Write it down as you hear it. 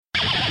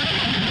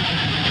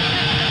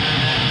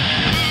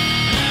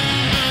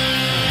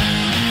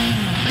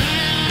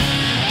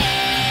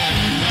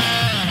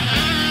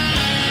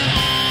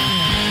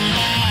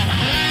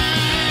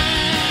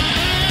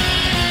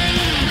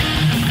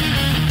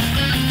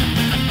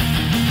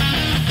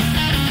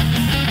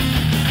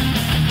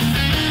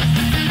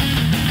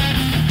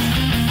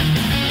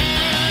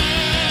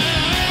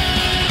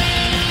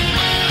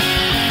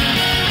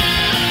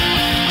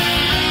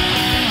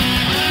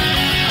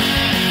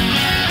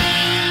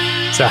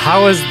So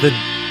how was the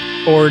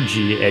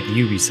orgy at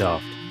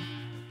Ubisoft?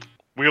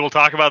 We will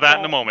talk about that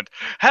in a moment.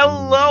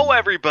 Hello,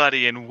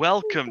 everybody, and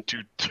welcome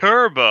to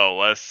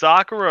Turbo, a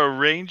Sakura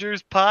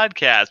Rangers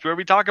podcast where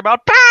we talk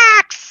about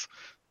PAX!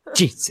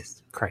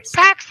 Jesus Christ.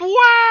 PAX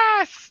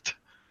West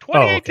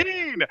 2018!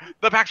 Oh, okay.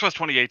 The PAX West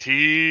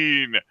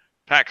 2018.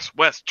 PAX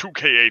West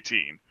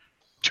 2K18.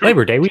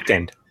 Labor Day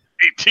weekend.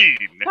 18.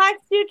 PAX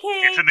 2K18.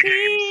 It's in the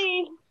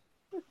games.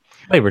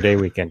 Labor Day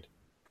weekend.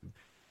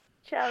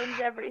 Challenge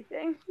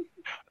everything.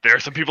 There are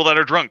some people that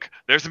are drunk.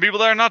 There's some people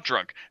that are not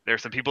drunk.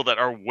 There's some people that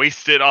are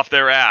wasted off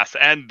their ass,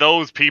 and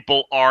those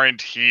people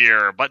aren't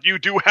here. But you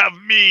do have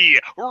me,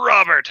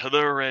 Robert,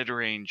 the Red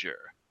Ranger.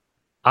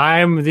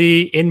 I'm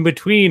the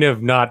in-between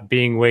of not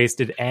being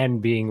wasted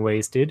and being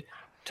wasted.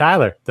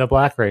 Tyler, the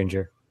Black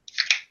Ranger.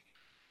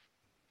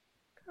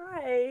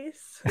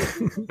 Guys.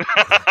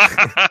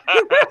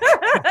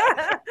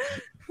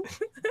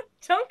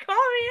 Don't call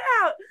me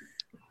out.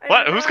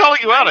 What? Who's calling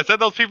you out? I said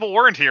those people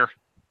weren't here.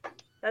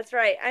 That's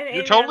right.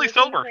 You're totally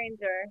sober.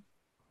 Ranger.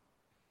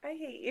 I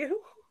hate you.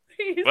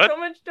 You What? so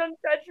much. Don't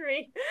touch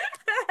me.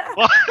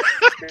 What?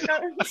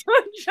 Don't touch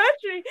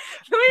me.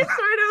 Can we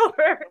start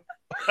over?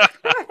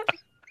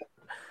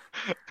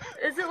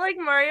 Is it like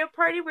Mario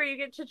Party where you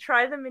get to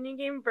try the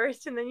minigame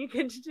first and then you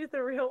get to do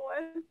the real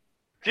one?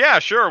 Yeah,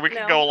 sure. We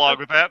can go along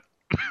with that.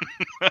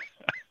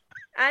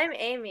 I'm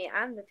Aimee.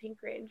 I'm the Pink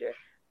Ranger.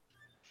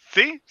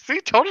 See?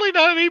 Totally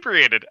not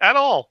inebriated at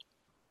all.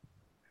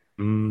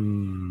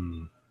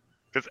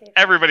 Because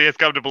everybody has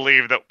come to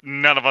believe that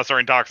none of us are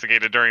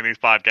intoxicated during these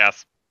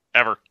podcasts.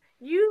 Ever.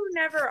 You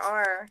never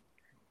are.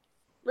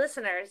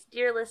 Listeners,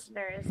 dear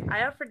listeners,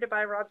 I offered to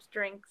buy Rob's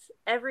drinks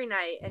every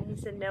night, and he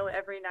said no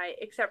every night,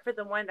 except for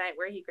the one night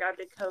where he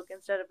grabbed a Coke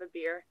instead of a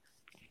beer.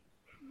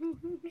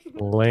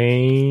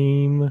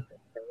 Lame.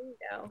 There you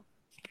go.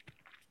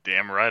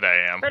 Damn right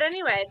I am. But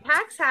anyway,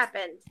 PAX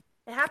happened.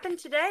 It happened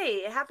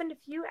today. It happened a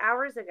few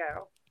hours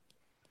ago.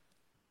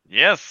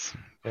 Yes.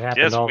 It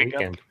happened all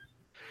weekend.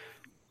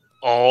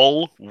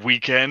 All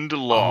weekend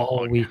long.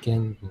 All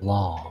weekend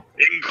long.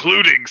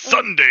 Including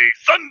Sunday.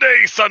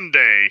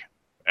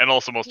 And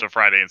also most of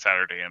Friday and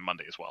Saturday and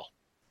Monday as well.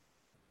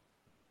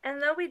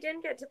 And though we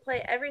didn't get to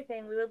play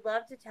everything, we would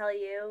love to tell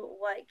you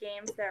what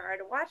games there are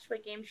to watch,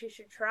 what games you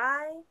should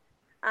try,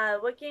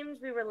 what games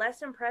we were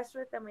less impressed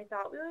with than we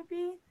thought we would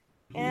be,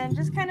 and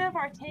just kind of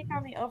our take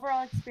on the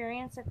overall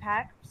experience of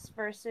PAX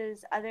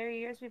versus other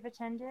years we've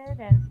attended,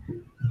 and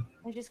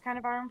just kind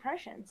of our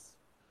impressions.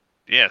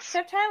 Yes.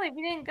 Except Tyler,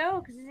 we didn't go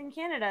because he's in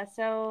Canada,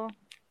 so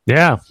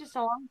yeah, it's just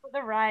along for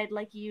the ride,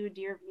 like you,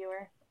 dear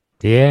viewer.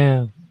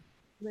 Yeah.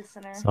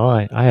 Listener. So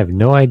I have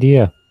no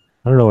idea.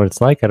 I don't know what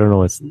it's like. I don't know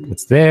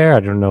what's there.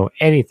 I don't know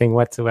anything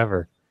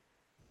whatsoever.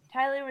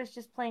 Tyler was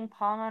just playing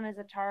Pong on his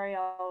Atari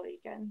all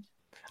weekend.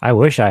 I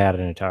wish I had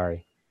an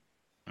Atari.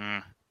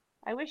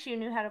 I wish you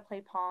knew how to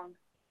play Pong.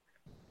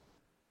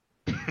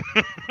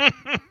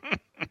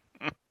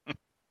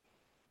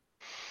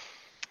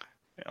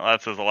 Well,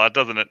 that says a lot,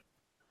 doesn't it?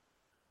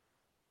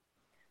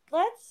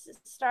 Let's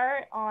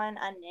start on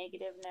a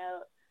negative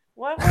note.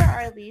 What were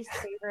our least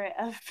favorite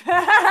of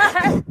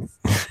PAX?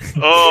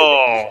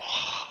 Oh.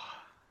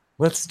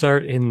 Let's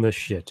start in the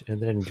shit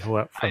and then go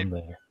up from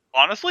there.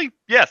 Honestly,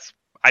 yes.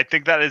 I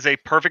think that is a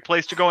perfect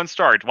place to go and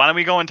start. Why don't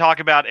we go and talk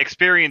about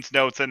experience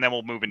notes and then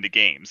we'll move into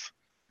games.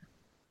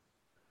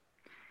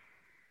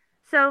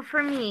 So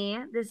for me,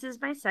 this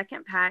is my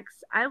second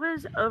PAX. I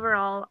was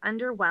overall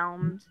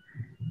underwhelmed.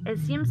 It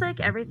seems like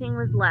everything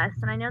was less,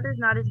 and I know there's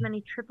not as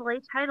many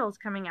AAA titles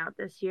coming out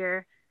this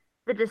year.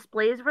 The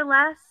displays were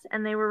less,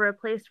 and they were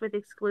replaced with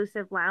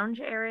exclusive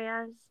lounge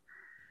areas.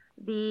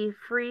 The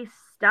free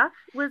stuff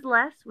was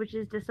less, which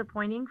is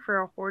disappointing for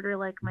a hoarder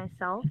like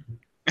myself.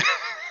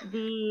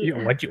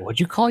 What'd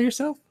you call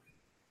yourself?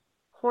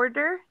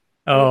 Hoarder?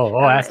 Oh,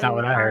 that's not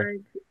what I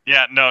heard.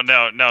 Yeah, no.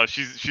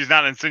 She's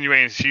not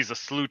insinuating she's a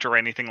sloot or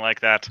anything like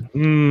that.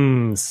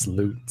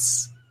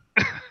 Sloots.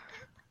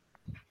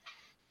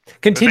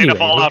 Continue. This ain't a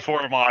Fallout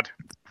 4 mod.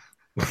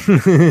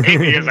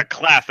 Aimee is a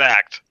class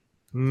act.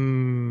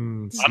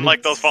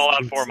 Unlike those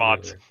Fallout 4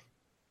 mods.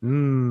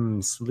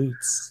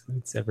 Sloots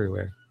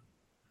everywhere.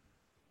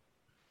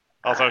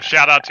 Also,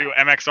 shout out to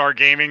MXR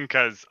Gaming,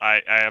 because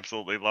I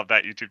absolutely love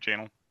that YouTube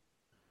channel.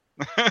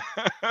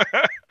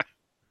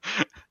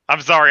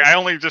 I'm sorry, I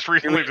only just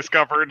recently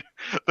discovered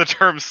the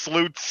term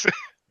sloots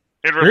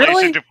in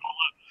relation to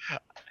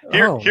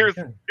Fallout. Here's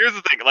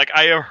the thing. Like,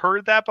 I have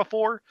heard that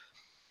before,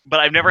 but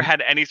I've never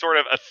had any sort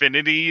of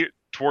affinity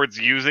towards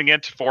using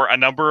it for a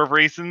number of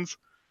reasons.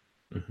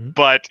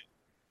 But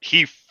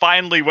he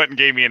finally went and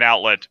gave me an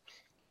outlet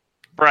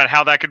for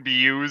how that could be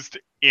used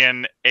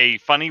in a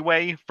funny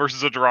way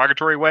versus a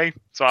derogatory way.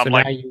 So I'm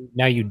like,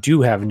 now you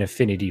do have an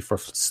affinity for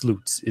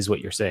sloots, is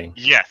what you're saying.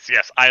 Yes,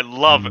 I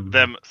love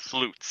them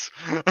sloots.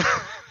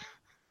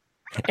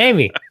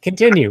 Aimee,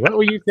 continue. What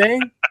were you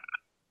saying?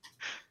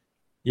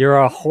 You're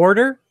a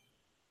hoarder?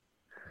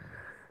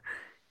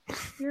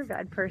 You're a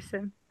bad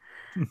person.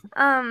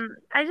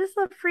 I just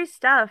love free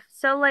stuff.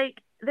 So,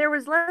 like, there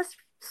was less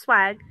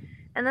swag.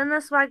 And then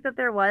the swag that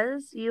there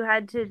was, you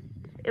had to,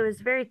 it was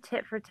very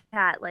tit for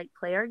tat, like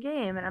play our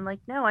game. And I'm like,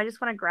 no, I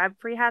just want to grab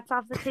free hats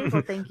off the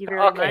table. Thank you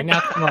very Okay, much. now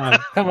come on,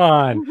 come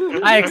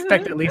on. I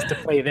expect at least to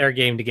play their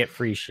game to get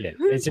free shit.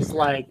 It's just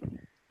like you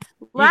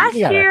Last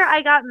gotta. year,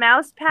 I got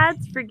mouse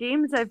pads for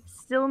games I've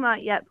still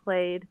not yet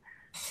played,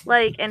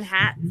 like, and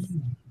hats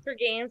for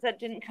games that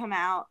didn't come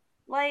out.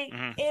 Like,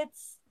 Mm-hmm.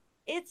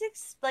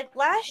 like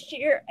last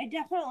year, I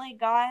definitely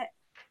got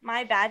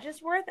my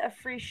badges worth of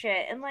free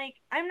shit. And like,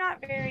 I'm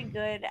not very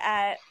good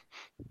at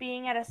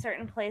being at a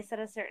certain place at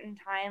a certain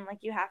time, like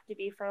you have to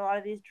be for a lot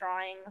of these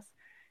drawings.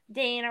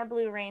 Dane, our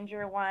Blue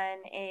Ranger, won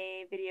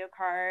a video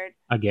card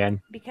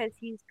Again, because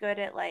he's good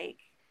at like,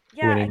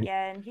 yeah, winning.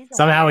 again, he's a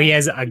Somehow he winner.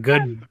 has a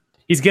good.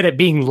 He's good at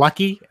being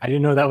lucky. I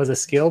didn't know that was a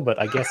skill, but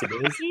I guess it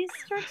is. He's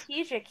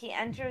strategic. He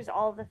enters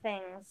all the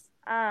things.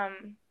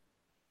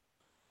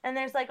 And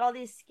there's like all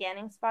these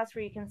scanning spots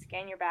where you can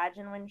scan your badge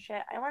and win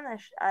shit. I won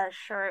a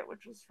shirt,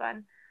 which was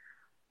fun.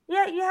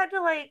 Yeah, you had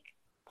to like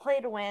play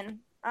to win.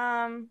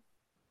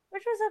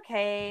 Which was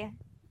okay.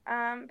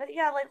 But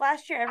yeah, like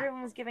last year,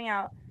 everyone was giving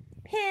out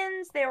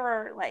pins. There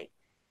were like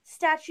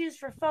statues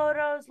for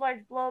photos,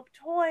 large blow up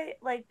toy,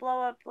 like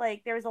blow up,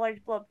 like there was a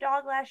large blow up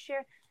dog last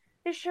year.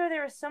 This year,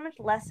 there was so much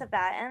less of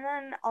that. And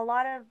then a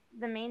lot of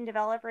the main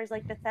developers,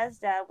 like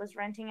Bethesda, was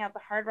renting out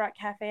the Hard Rock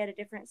Cafe at a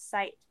different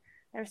site.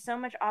 There was so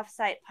much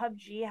offsite.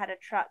 PUBG had a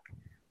truck.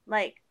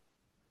 Like,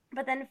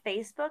 but then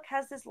Facebook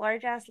has this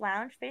large ass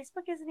lounge.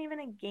 Facebook isn't even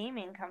a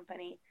gaming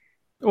company.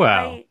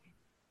 Well, Like,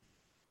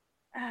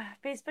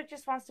 Facebook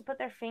just wants to put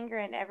their finger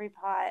in every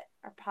pot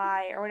or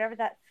pie or whatever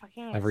that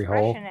fucking every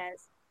hole. expression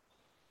is.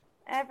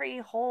 Every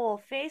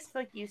hole.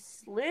 Facebook, you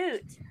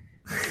sloot.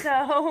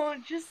 So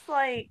just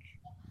like,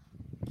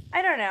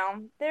 I don't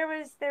know. There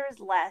was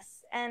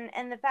less, and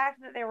the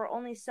fact that there were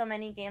only so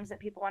many games that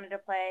people wanted to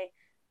play,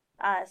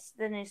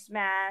 the new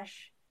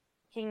Smash,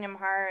 Kingdom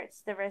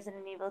Hearts, the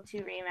Resident Evil 2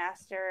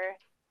 remaster,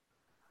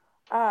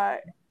 uh,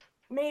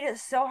 made it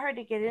so hard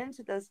to get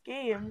into those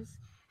games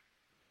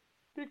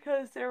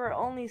because there were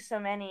only so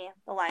many.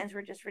 The lines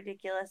were just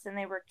ridiculous and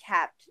they were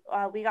capped.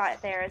 We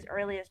got there as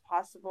early as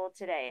possible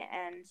today,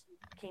 and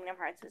Kingdom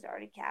Hearts was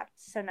already capped,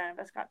 so none of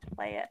us got to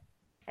play it.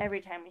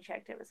 Every time we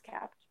checked, it was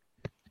capped.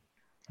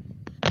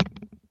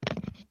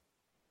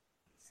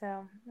 So, I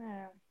don't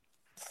know.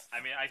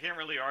 I mean, I can't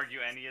really argue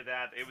any of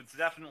that. It was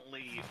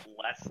definitely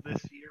less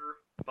this year,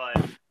 but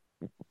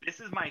this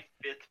is my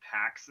 5th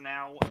PAX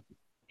now,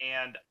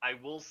 and I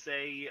will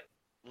say,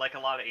 like a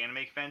lot of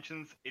anime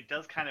conventions, it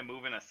does kind of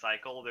move in a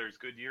cycle. There's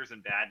good years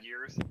and bad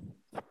years.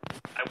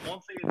 I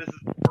won't say this is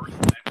the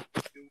worst that I've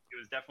been to. It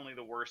was definitely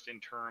the worst in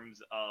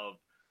terms of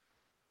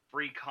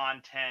free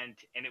content,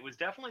 and it was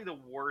definitely the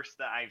worst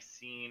that I've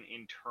seen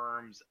in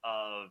terms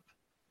of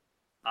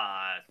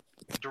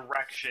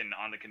direction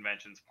on the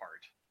convention's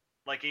part.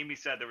 Like Aimee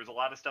said, there was a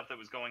lot of stuff that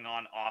was going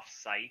on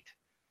off-site,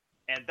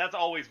 and that's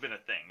always been a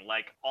thing.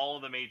 Like, all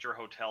of the major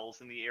hotels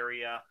in the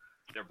area,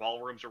 their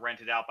ballrooms are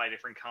rented out by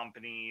different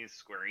companies.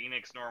 Square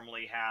Enix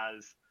normally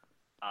has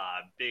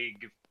a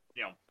big,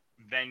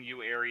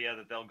 venue area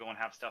that they'll go and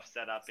have stuff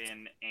set up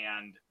in,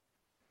 and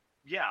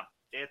yeah,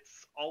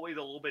 it's always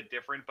a little bit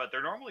different, but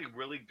they're normally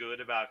really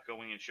good about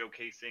going and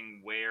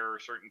showcasing where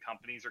certain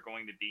companies are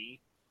going to be.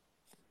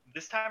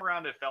 This time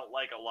around, it felt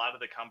like a lot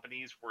of the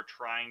companies were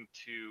trying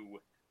to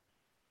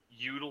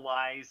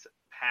utilize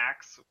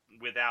PAX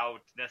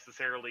without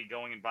necessarily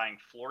going and buying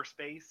floor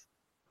space.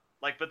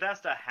 Like,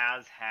 Bethesda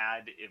has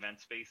had event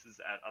spaces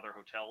at other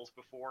hotels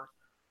before.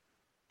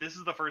 This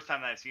is the first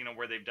time that I've seen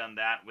where they've done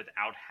that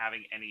without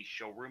having any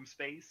showroom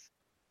space,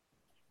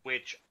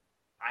 which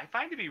I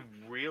find to be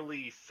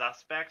really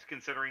suspect,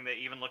 considering that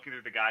even looking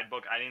through the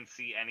guidebook, I didn't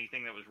see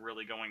anything that was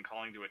really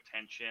calling to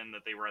attention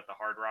that they were at the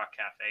Hard Rock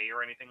Cafe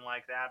or anything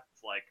like that.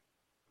 It's like,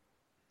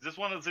 is this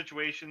one of the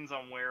situations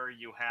on where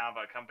you have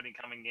a company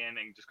coming in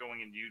and just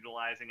going and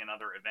utilizing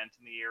another event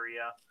in the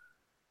area,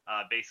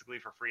 basically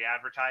for free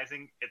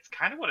advertising? It's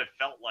kind of what it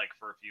felt like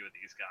for a few of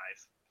these guys.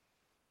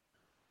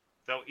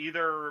 So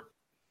either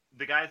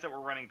the guys that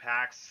were running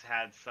PAX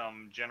had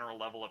some general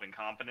level of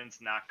incompetence,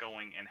 not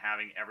going and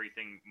having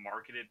everything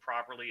marketed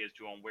properly as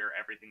to where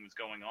everything was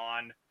going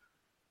on,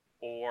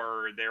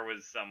 or there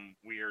was some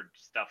weird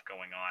stuff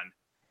going on.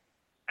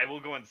 I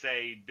will go and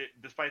say,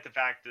 despite the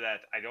fact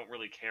that I don't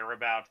really care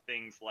about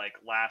things like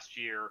last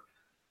year,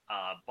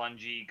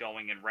 Bungie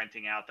going and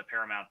renting out the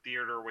Paramount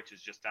Theater, which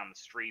is just down the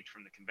street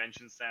from the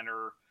convention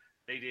center.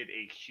 They did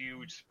a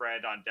huge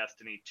spread on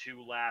Destiny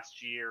 2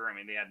 last year. I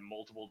mean, they had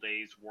multiple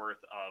days worth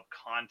of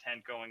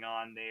content going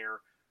on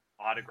there,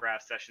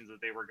 autograph sessions that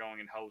they were going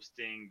and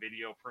hosting,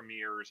 video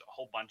premieres, a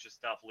whole bunch of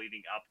stuff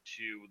leading up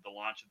to the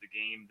launch of the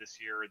game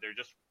this year. There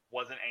just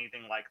wasn't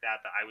anything like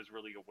that I was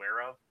really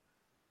aware of.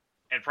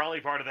 And probably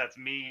part of that's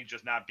me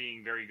just not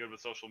being very good with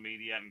social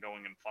media and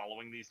going and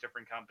following these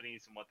different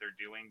companies and what they're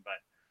doing.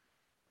 But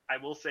I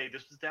will say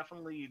this was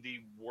definitely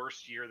the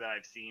worst year that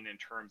I've seen in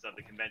terms of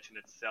the convention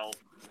itself,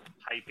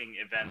 hyping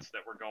events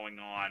that were going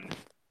on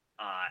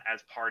as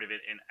part of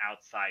it in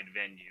outside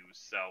venues.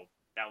 So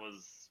that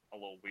was a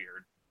little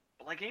weird.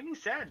 But like Aimee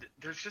said,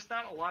 there's just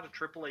not a lot of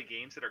AAA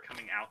games that are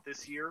coming out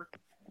this year.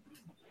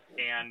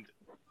 And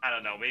I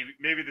don't know,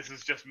 maybe this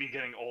is just me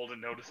getting old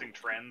and noticing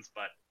trends,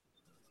 but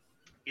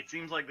it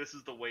seems like this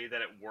is the way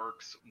that it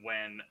works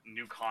when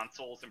new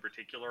consoles in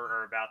particular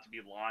are about to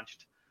be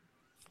launched.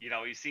 You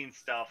know, you've seen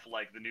stuff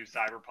like the new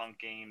Cyberpunk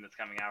game that's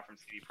coming out from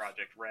CD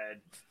Projekt Red.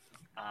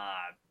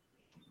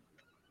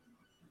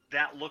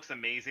 That looks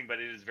amazing, but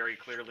it is very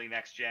clearly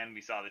next gen.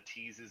 We saw the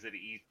teases at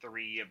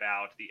E3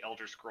 about the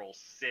Elder Scrolls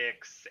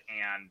 6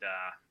 and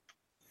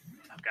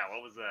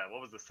what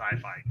was the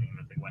sci-fi game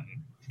that they went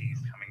and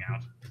teased coming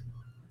out?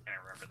 I can't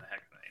remember the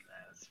heck the name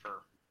that is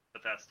for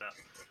Bethesda.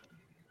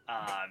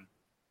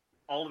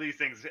 All of these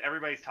things,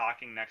 everybody's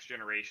talking next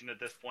generation at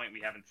this point. We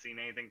haven't seen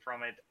anything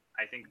from it.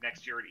 I think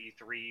next year at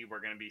E3,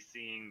 we're going to be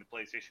seeing the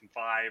PlayStation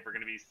 5. We're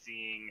going to be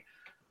seeing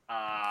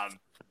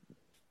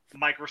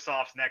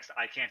Microsoft's next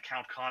I can't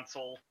count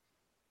console.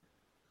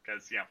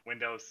 Because,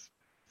 Windows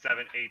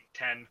 7, 8,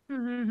 10.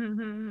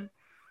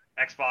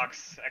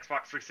 Xbox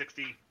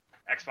 360,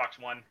 Xbox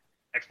One,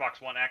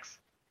 Xbox One X.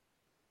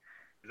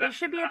 It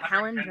should be a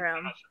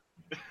palindrome.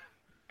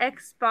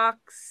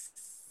 Xbox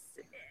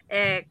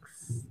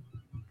X.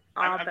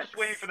 I'm just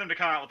waiting for them to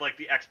come out with like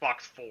the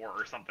Xbox 4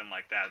 or something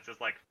like that. It's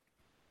just like,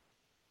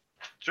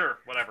 sure,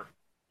 whatever.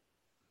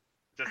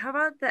 How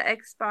about the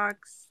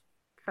Xbox?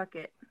 Fuck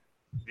it.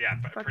 Yeah,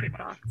 pretty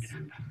much. Yeah.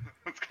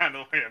 That's kind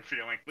of the way I'm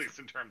feeling, at least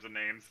in terms of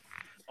names.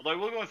 Although I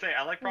will go and say,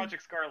 I like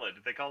Project Scarlet.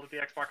 If they called it the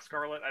Xbox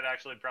Scarlet, I'd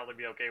actually probably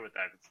be okay with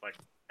that. It's like,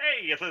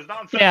 hey, it's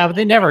nonsense. Yeah, but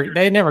they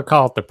never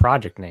call it the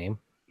project name.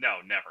 No,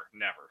 never.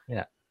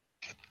 Yeah.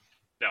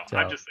 No, so.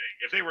 I'm just saying,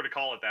 if they were to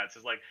call it that, it's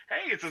just like,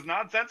 hey, it's as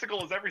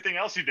nonsensical as everything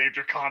else you named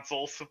your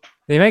consoles.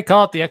 They may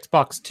call it the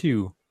Xbox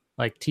 2,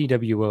 like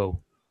TWO.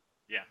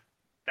 Yeah,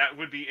 that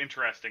would be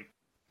interesting.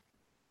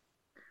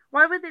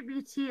 Why would it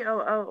be TOO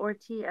or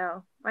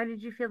TO? Why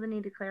did you feel the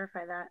need to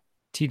clarify that?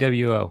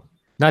 TWO.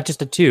 Not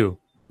just a 2,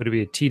 but it'd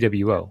be a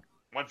TWO.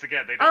 Once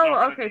again, they don't know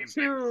okay,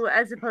 2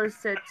 as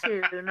opposed to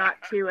 2, not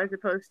 2 as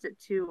opposed to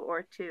 2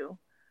 or 2.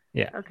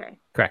 Yeah. Okay.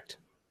 Correct.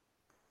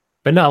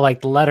 But not like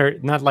the letter,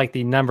 not like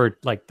the number,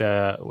 like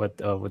the with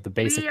the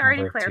basic. We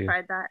already number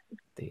clarified that.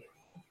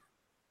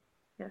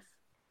 Yes.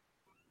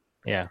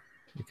 Yeah,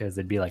 because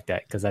it'd be like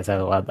that because that's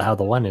how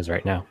the one is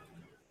right now.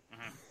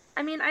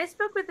 I mean, I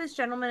spoke with this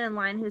gentleman in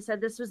line who said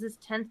this was his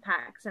 10th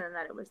PAX and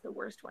that it was the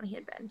worst one he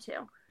had been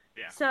to.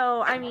 Yeah.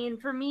 So, I mean,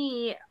 for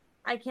me,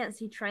 I can't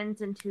see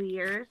trends in 2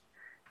 years,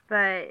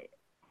 but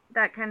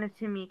that kind of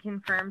to me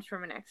confirms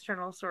from an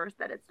external source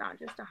that it's not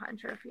just a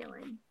hunch or a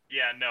feeling.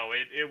 Yeah, no,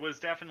 it was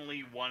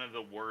definitely one of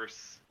the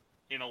worst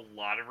in a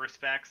lot of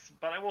respects,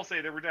 but I will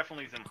say there were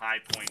definitely some high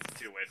points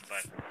to it,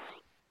 but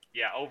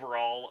yeah,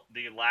 overall,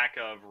 the lack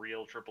of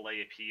real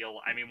AAA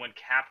appeal. I mean, when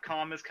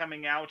Capcom is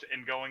coming out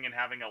and going and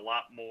having a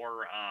lot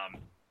more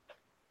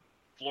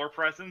floor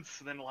presence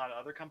than a lot of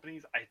other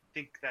companies, I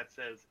think that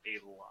says a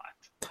lot.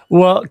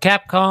 Well,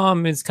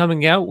 Capcom is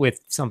coming out with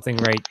something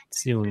right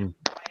soon.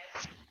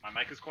 My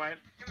mic is quiet?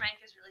 Your mic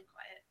is really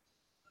quiet.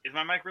 Is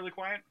my mic really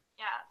quiet?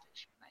 Yeah,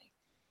 fix your mic.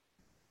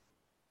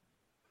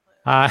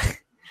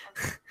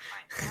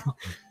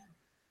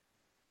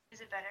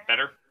 Is it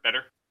better?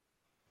 Better.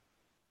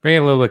 Bring it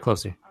a little bit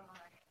closer.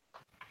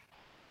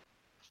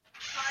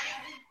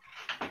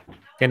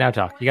 Okay, now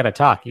talk. You gotta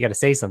talk. You gotta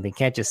say something. You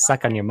can't just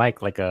suck on your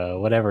mic like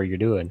whatever you're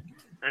doing.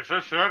 Is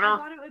this better? I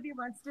thought it would be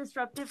less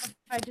disruptive if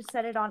I just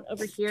set it on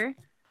over here,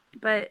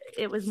 but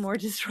it was more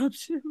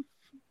disruptive.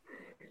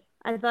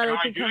 I thought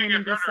I could come in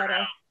and just set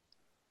up.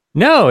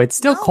 No, it's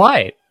still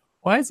quiet.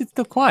 Why is it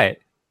still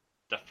quiet?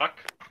 The fuck?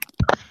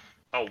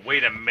 Oh,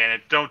 wait a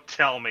minute. Don't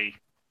tell me.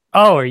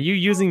 Oh, are you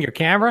using your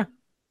camera?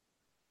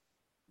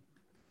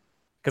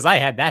 Because I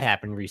had that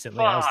happen recently.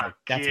 I was like,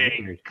 that's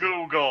weird.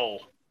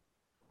 Google.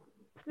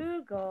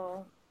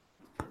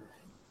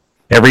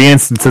 Every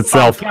instance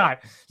itself. Oh,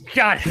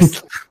 God.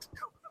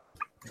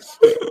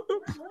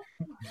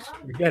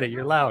 Forget it.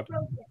 You're loud.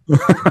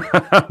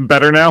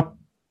 Better now?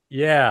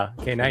 Yeah.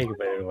 Okay, now you can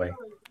put it away.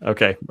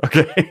 Okay.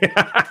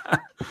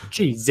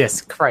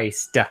 Jesus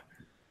Christ.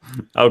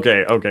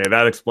 Okay.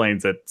 That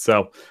explains it.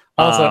 So,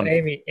 also,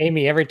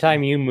 Aimee, every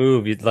time you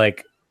move, you'd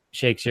like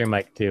shakes your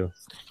mic too.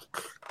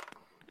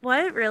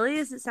 What? Really?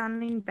 Is it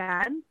sounding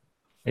bad?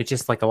 It's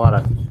just like a lot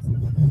of.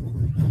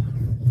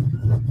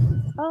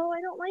 Oh,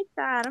 I don't like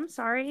that. I'm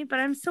sorry, but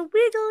I'm so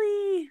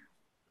wiggly.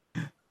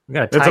 We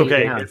gotta tie it's okay.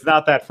 You down. It's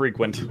not that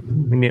frequent.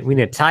 We need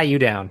to tie you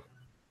down.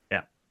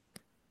 Yeah.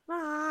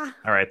 Ah.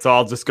 All right. So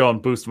I'll just go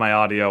and boost my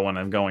audio when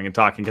I'm going and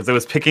talking because it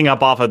was picking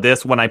up off of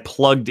this when I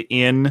plugged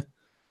in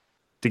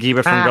to keep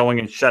it from going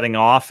and shutting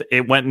off.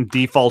 It went and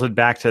defaulted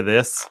back to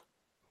this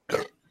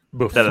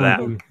instead of that.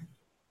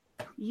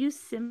 You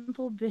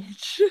simple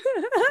bitch.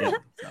 Yeah,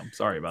 I'm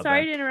sorry about that.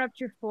 Sorry to interrupt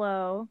your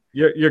flow.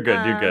 You're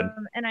good. You're good.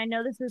 And I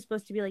know this was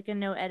supposed to be like a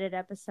no edit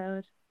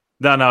episode.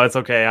 No, it's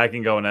okay. I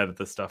can go and edit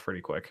this stuff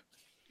pretty quick.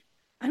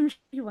 I'm sure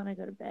you want to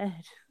go to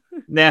bed.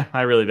 Nah,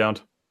 I really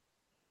don't.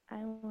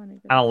 I want to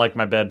go. I don't like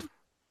my bed.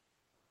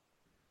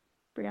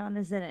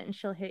 Brianna's in it and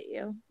she'll hit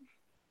you.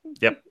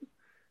 Yep.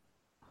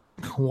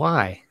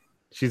 Why?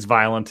 She's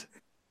violent.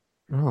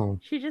 Oh.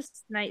 She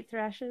just night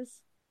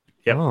thrashes.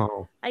 Yep.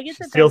 Oh. I get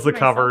She the steals best the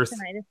myself covers.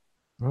 tonight.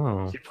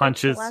 Oh. She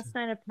punches. The last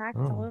night of PAX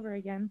all over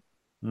again.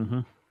 Mm-hmm.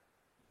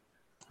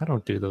 I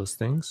don't do those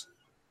things.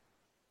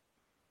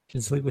 You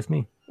should sleep with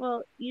me.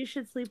 Well, you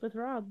should sleep with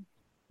Rob.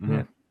 Mm-hmm.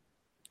 Yeah.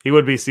 He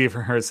would be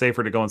safer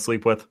to go and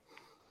sleep with.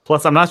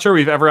 Plus, I'm not sure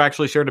we've ever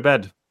actually shared a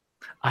bed.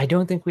 I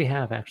don't think we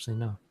have, actually,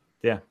 no.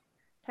 Yeah.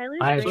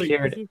 Tyler's great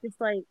because he's just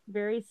like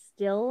very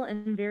still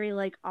and very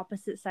like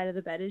opposite side of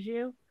the bed as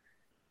you.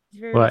 He's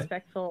very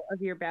respectful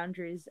of your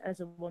boundaries as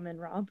a woman,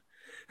 Rob.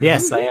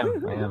 Yes, I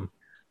am.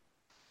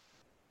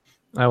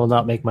 I will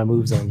not make my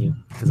moves on you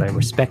because I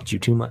respect you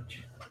too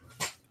much.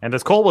 And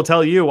as Cole will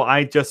tell you,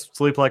 I just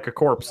sleep like a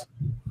corpse.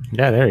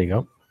 Yeah, there you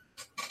go.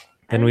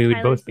 Then we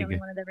would both be good.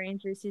 One of the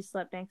Rangers who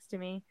slept next to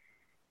me.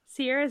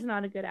 Sierra is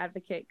not a good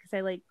advocate because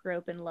I like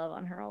grope and love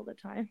on her all the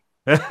time.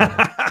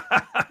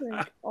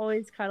 Like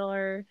always cuddle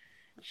her.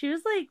 She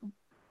was like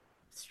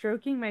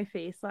stroking my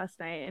face last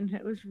night and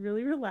it was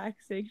really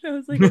relaxing. I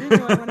was like, I didn't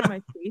want one of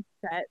my face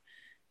set.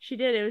 She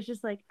did. It was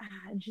just like,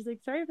 and she's like,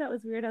 sorry if that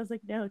was weird. I was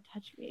like, no,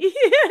 touch me.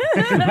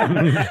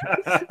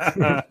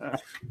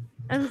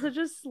 I'm such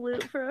a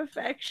sloot for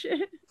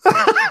affection.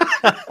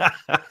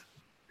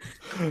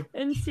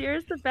 And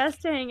Sierra's the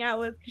best to hang out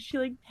with because she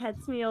like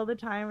pets me all the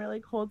time or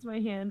like holds my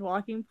hand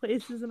walking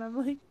places and I'm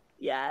like,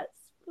 yes,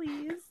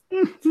 please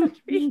touch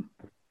me.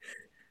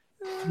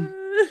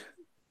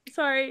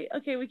 Sorry.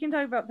 Okay, we can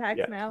talk about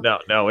PAX now.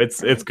 No,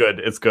 it's good.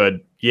 It's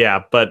good.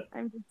 Yeah, but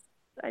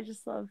I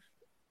just love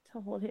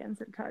to hold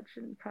hands and touch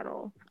and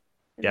cuddle.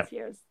 And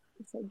Sierra's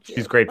so cute.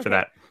 She's great for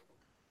that.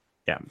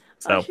 Yeah.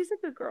 So she's a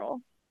good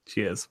girl.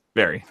 She is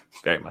very,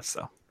 very much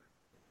so.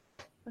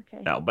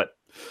 Okay. No, but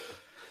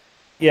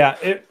yeah,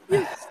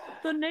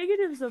 the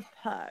negatives of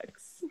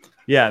PAX.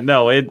 Yeah,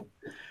 no,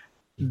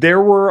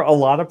 there were a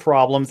lot of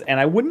problems, and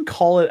I wouldn't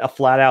call it a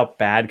flat out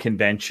bad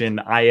convention.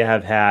 I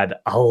have had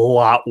a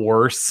lot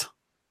worse.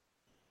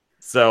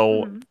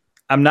 So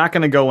I'm not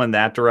going to go in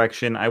that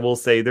direction. I will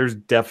say there's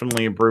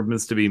definitely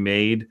improvements to be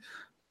made,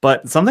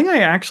 but something I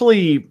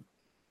actually,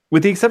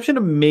 with the exception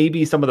of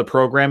maybe some of the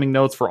programming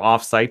notes for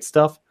off-site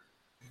stuff,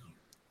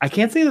 I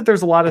can't say that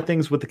there's a lot of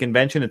things with the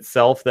convention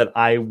itself that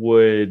I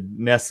would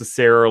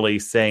necessarily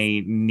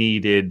say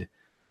needed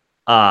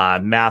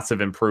massive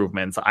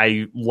improvements.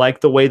 I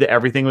like the way that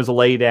everything was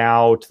laid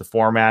out. The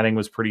formatting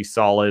was pretty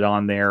solid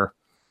on there.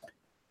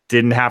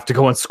 Didn't have to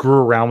go and screw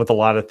around with a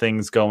lot of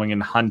things going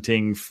and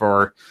hunting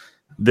for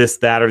this,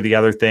 that, or the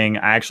other thing.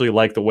 I actually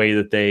like the way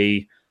that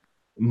they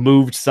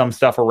moved some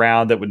stuff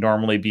around that would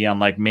normally be on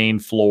like main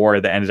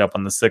floor that ended up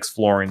on the 6th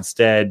floor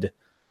instead.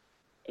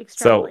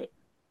 Extrapolate. So,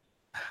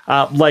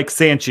 like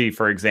Sanchi,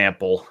 for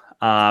example,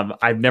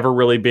 I've never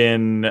really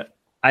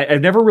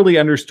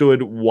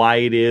understood why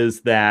it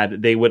is that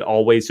they would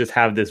always just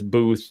have this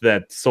booth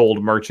that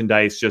sold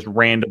merchandise just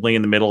randomly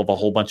in the middle of a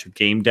whole bunch of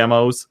game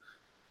demos.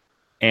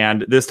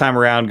 And this time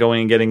around,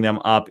 going and getting them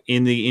up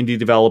in the indie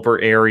developer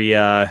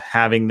area,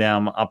 having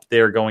them up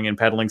there going and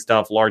peddling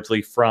stuff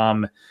largely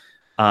from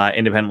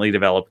independently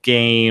developed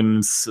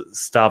games,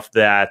 stuff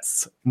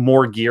that's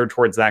more geared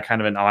towards that kind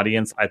of an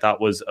audience, I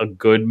thought was a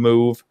good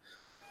move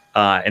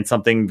and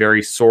something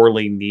very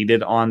sorely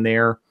needed on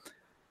there.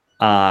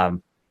 I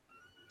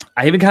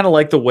even kind of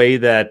like the way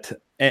that,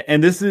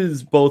 and this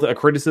is both a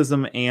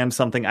criticism and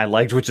something I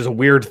liked, which is a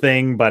weird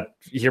thing, but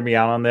hear me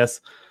out on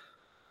this.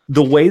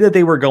 The way that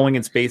they were going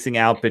and spacing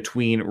out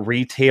between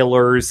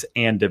retailers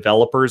and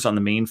developers on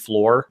the main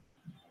floor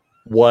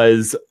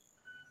was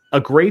a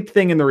great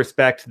thing in the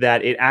respect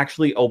that it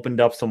actually opened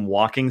up some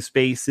walking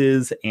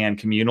spaces and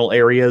communal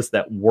areas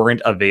that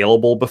weren't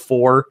available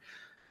before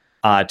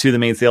to the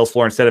main sales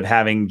floor, instead of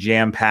having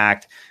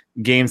jam-packed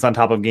games on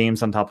top of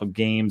games on top of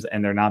games,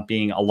 and there not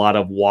being a lot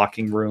of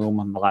walking room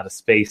and a lot of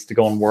space to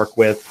go and work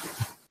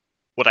with.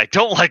 What I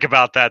don't like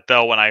about that,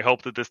 though, and I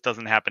hope that this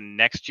doesn't happen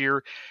next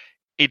year,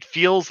 it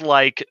feels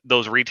like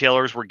those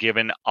retailers were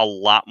given a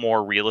lot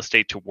more real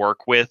estate to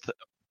work with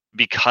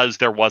because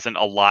there wasn't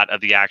a lot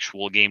of the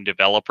actual game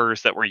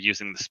developers that were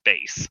using the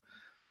space.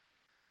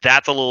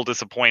 That's a little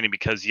disappointing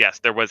because, yes,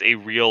 there was a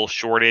real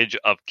shortage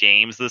of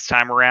games this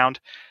time around.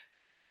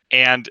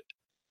 And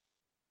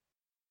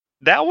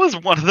that was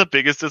one of the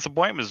biggest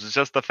disappointments, was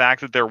just the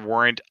fact that there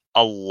weren't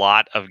a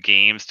lot of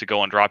games to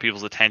go and draw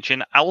people's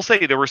attention. I will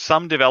say there were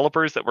some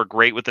developers that were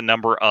great with the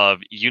number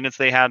of units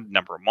they had,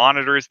 number of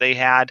monitors they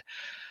had.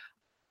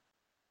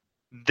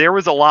 There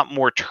was a lot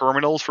more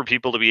terminals for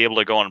people to be able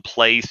to go and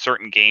play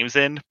certain games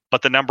in,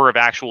 but the number of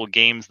actual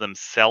games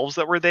themselves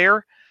that were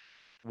there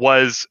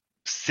was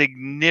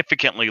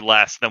significantly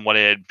less than what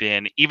it had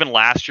been even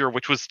last year,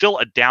 which was still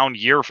a down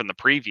year from the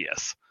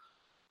previous.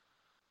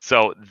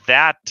 So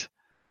that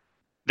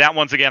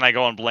once again, I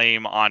go and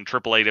blame on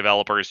AAA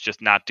developers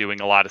just not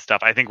doing a lot of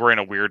stuff. I think we're in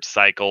a weird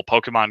cycle.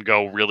 Pokemon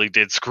Go really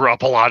did screw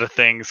up a lot of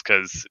things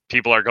because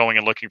people are going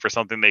and looking for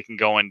something they can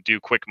go and do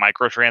quick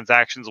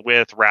microtransactions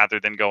with rather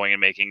than going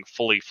and making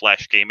fully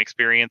fleshed game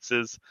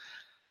experiences.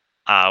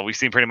 We've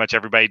seen pretty much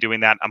everybody doing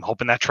that. I'm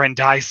hoping that trend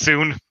dies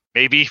soon.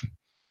 Maybe.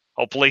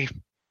 hopefully.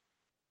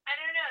 I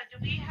don't know. Do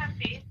we have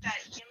faith that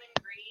human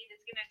greed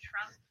is going to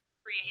trump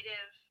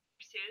creative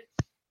pursuits?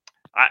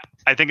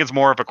 I think it's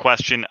more of a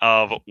question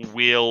of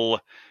will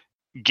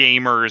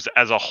gamers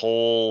as a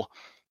whole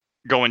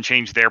go and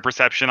change their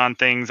perception on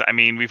things. I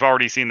mean, we've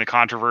already seen the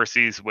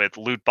controversies with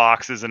loot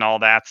boxes and all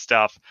that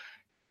stuff.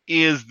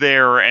 Is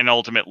there an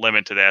ultimate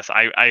limit to this?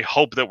 I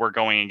hope that we're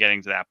going and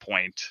getting to that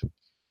point.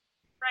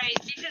 Right,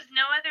 because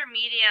no other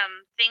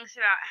medium thinks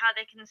about how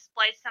they can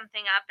splice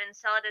something up and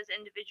sell it as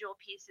individual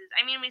pieces.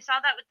 I mean, we saw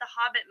that with the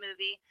Hobbit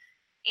movie,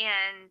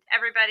 and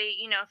everybody,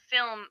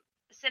 film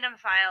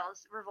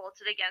cinephiles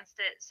revolted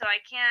against it. So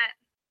I can't.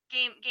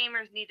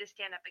 Gamers need to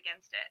stand up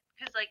against it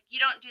because, you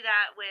don't do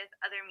that with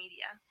other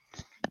media.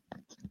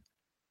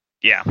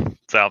 Yeah,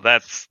 so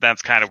that's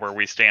kind of where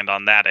we stand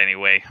on that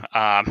anyway.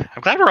 I'm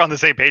glad we're on the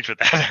same page with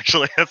that.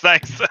 Actually, that's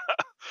nice.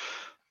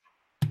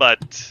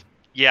 But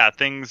yeah,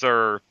 things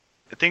are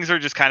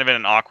just kind of in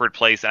an awkward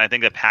place, and I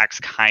think that PAX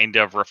kind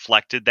of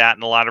reflected that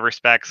in a lot of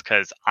respects,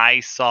 because I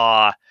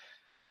saw,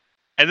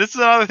 and this is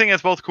another thing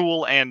that's both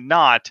cool and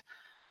not,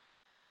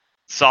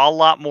 saw a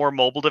lot more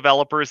mobile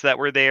developers that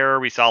were there.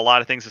 We saw a lot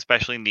of things,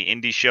 especially in the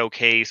indie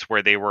showcase,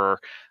 where they were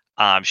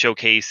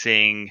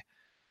showcasing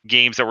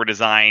games that were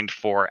designed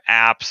for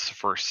apps,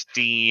 for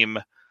Steam,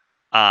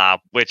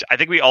 which I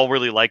think we all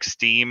really like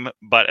Steam,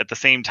 but at the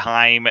same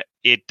time,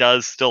 it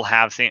does still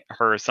have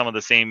some of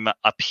the same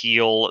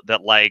appeal that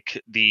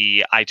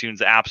the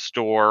iTunes App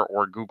Store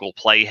or Google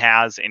Play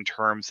has in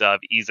terms of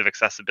ease of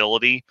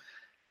accessibility.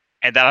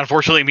 And that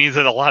unfortunately means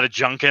that a lot of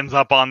junk ends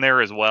up on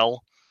there as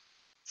well.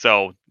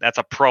 So that's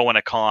a pro and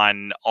a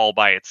con all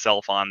by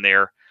itself on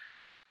there.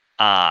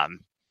 I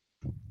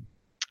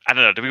don't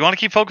know. Do we want to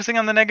keep focusing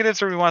on the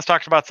negatives, or do we want to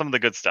talk about some of the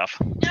good stuff?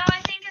 No, I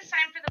think it's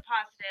time for the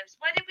positives.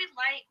 What did we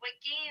like? What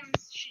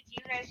games should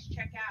you guys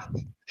check out?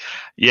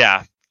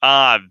 Yeah.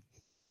 I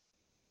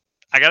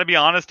got to be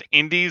honest,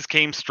 indies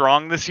came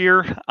strong this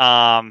year.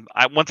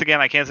 Once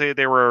again, I can't say that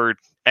there were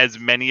as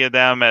many of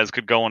them as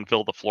could go and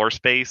fill the floor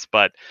space,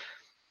 but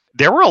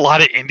there were a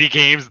lot of indie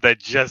games that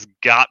just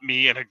got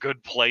me in a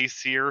good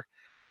place here.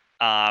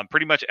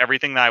 Pretty much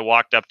everything that I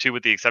walked up to,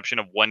 with the exception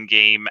of one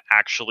game,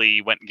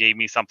 actually went and gave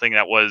me something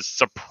that was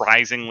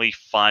surprisingly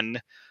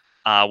fun.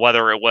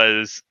 Whether it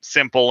was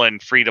simple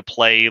and free to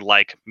play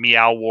like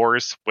Meow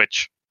Wars,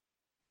 which,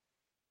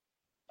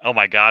 oh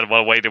my god,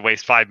 what a way to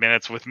waste 5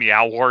 minutes with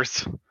Meow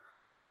Wars.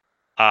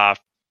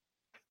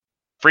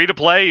 Free to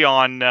play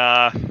on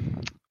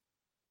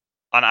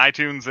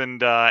iTunes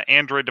and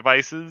Android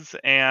devices,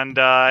 and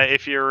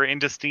if you're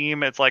into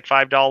Steam, it's like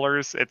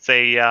 $5. It's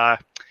a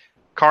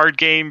card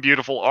game,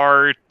 beautiful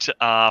art,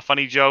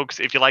 funny jokes.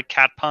 If you like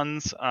cat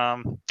puns,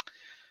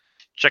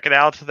 check it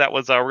out. That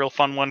was a real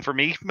fun one for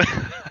me.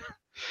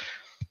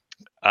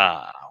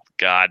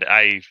 God,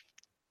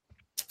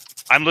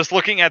 I'm just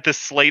looking at this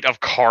slate of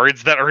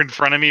cards that are in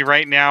front of me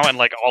right now, and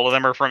all of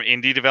them are from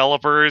indie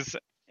developers,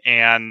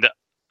 and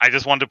I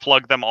just wanted to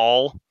plug them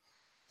all.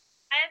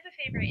 I have a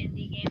favorite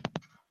indie game.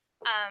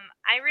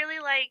 I really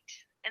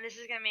liked, and this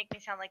is gonna make me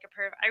sound like a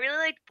perv, I really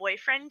liked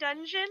Boyfriend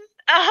Dungeon.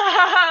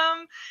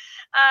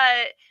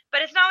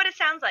 But it's not what it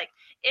sounds like.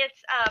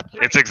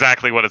 It's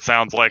exactly what it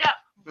sounds like.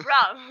 No,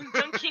 Rob,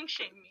 don't kink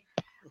shame me.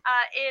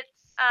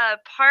 It's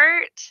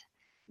part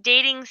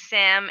dating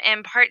sim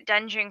and part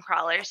dungeon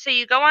crawler. So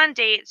you go on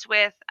dates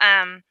with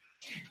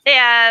they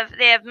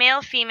have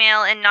male,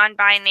 female, and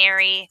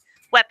non-binary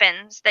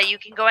weapons that you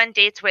can go on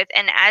dates with,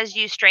 and as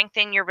you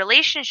strengthen your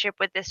relationship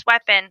with this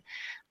weapon,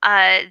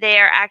 they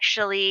are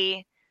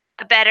actually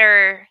a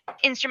better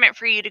instrument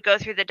for you to go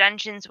through the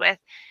dungeons with,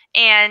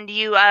 and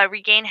you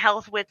regain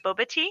health with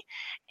bubble tea,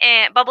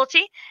 and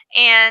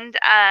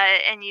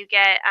you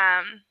get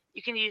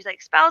you can use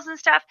spells and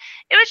stuff.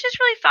 It was just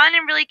really fun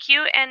and really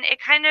cute, and it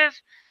kind of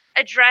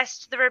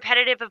addressed the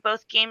repetitive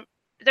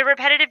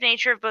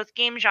nature of both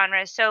game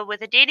genres. So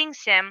with a dating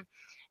sim,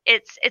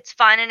 it's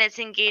fun and it's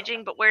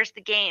engaging, but where's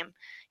the game?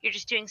 You're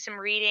just doing some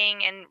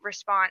reading and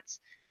response.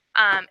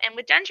 And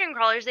with dungeon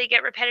crawlers, they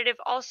get repetitive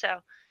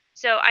also.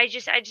 So I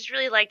just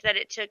really liked that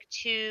it took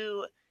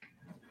two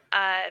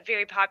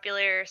very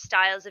popular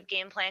styles of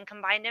gameplay and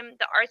combined them.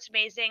 The art's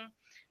amazing.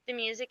 The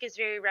music is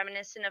very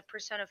reminiscent of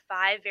Persona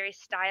 5, very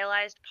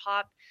stylized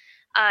pop.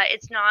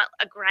 It's not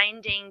a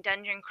grinding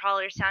dungeon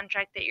crawler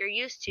soundtrack that you're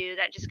used to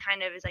that just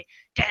kind of is like,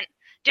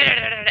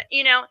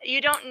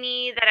 you don't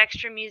need that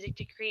extra music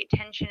to create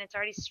tension. It's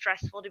already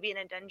stressful to be in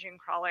a dungeon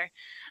crawler,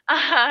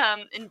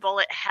 in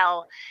bullet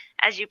hell,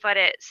 as you put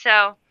it.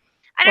 So,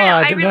 I don't know.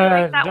 I really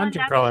like that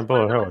dungeon one. crawler and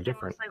bullet hell are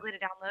different. Likely to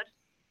download.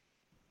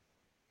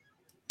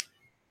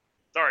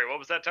 Sorry, what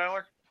was that,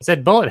 Tyler? I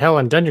said bullet hell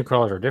and dungeon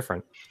crawlers are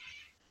different.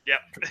 Yep.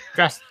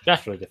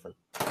 Drastically different.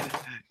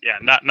 Yeah,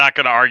 not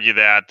going to argue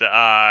that.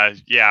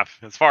 Yeah,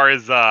 as far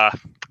as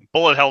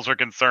bullet hells are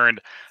concerned,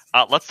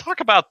 let's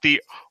talk about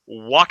the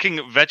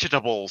Walking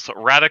Vegetables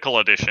Radical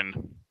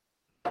Edition,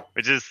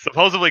 which is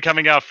supposedly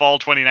coming out fall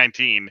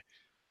 2019.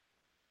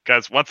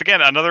 Because once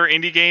again, another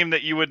indie game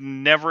that you would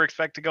never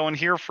expect to go and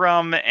hear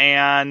from,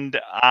 and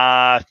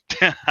I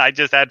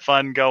just had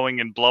fun going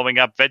and blowing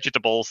up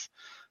vegetables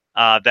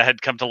that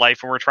had come to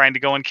life and were trying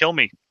to go and kill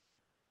me.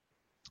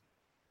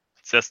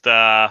 It's just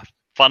a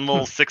fun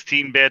little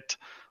 16-bit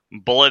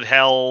bullet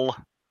hell,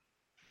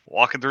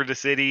 walking through the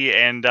city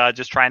and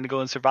just trying to go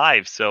and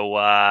survive.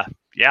 So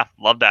yeah,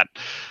 love that.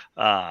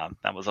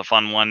 That was a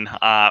fun one.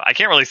 I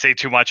can't really say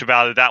too much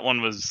about it. That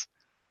one was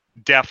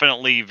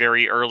definitely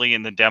very early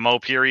in the demo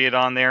period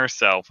on there,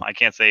 so I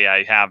can't say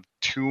I have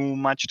too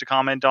much to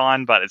comment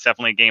on, but it's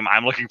definitely a game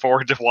I'm looking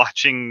forward to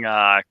watching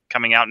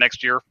coming out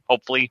next year,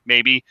 hopefully,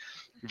 maybe,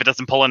 if it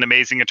doesn't pull in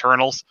Amazing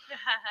Eternals.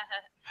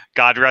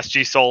 God rest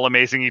ye soul,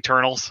 Amazing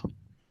Eternals.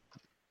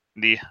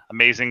 The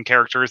amazing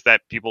characters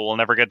that people will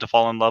never get to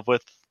fall in love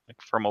with, like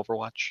from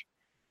Overwatch.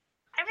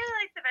 I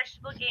really liked the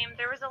vegetable game.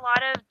 There was a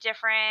lot of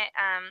different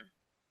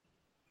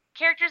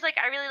characters. Like,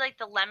 I really liked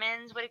the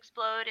lemons would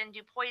explode and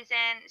do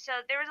poison. So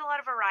there was a lot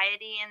of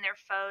variety in their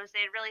foes. They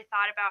had really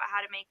thought about how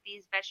to make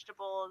these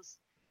vegetables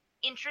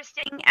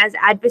interesting as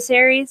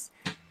adversaries,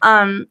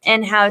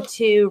 and how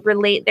to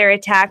relate their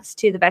attacks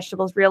to the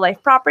vegetables' real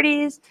life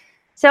properties.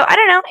 So I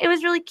don't know. It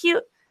was really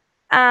cute.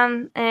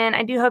 And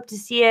I do hope to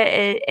see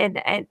it.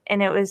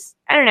 And it was,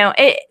 I don't know,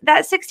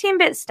 that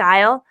 16-bit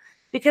style,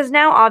 because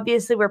now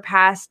obviously we're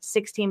past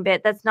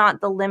 16-bit. That's not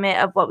the limit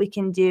of what we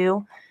can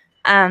do.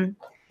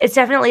 It's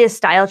definitely a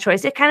style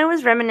choice. It kind of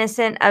was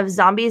reminiscent of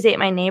Zombies Ate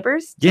My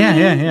Neighbors.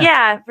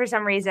 Yeah, for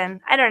some reason.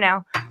 I don't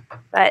know.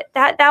 But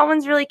that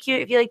one's really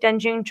cute. If you like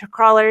dungeon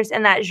crawlers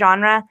and that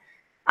genre,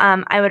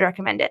 I would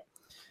recommend it.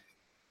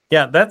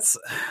 Yeah,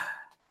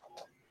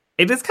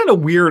 it is kind of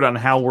weird on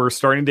how we're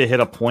starting to hit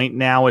a point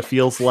now, it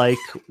feels like,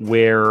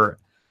 where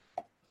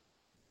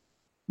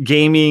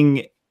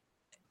gaming...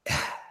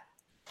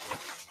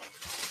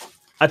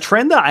 A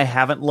trend that I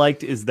haven't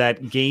liked is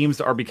that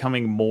games are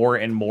becoming more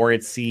and more,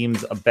 it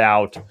seems,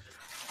 about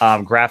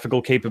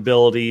graphical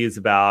capabilities,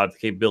 about the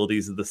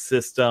capabilities of the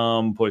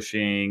system,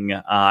 pushing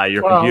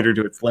your computer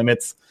to its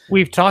limits.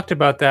 We've talked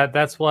about that.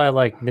 That's why,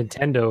 like,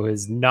 Nintendo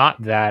is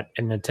not that,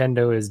 and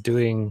Nintendo is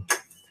doing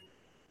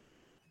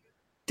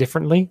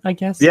differently, I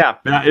guess. Yeah,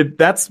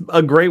 that's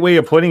a great way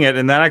of putting it,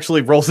 and that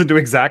actually rolls into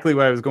exactly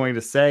what I was going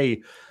to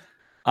say.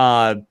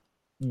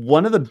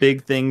 One of the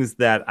big things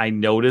that I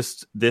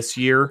noticed this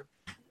year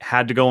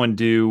had to go and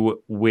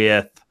do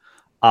with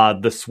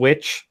the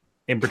Switch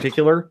in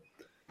particular.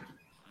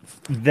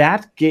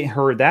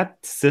 That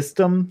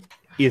system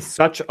is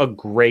such a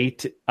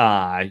great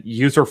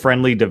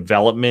user-friendly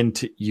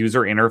development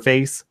user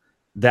interface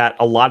that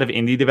a lot of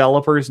indie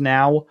developers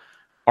now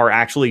are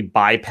actually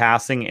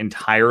bypassing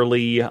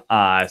entirely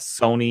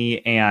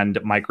Sony and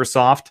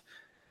Microsoft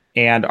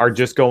and are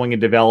just going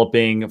and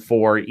developing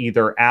for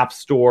either App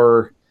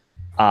Store,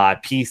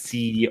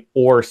 PC,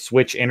 or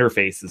Switch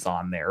interfaces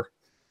on there.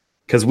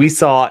 Because we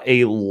saw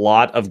a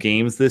lot of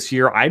games this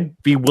year.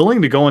 I'd be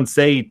willing to go and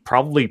say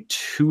probably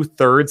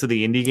 2/3 of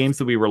the indie games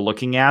that we were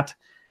looking at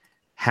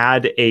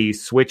had a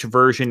Switch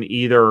version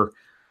either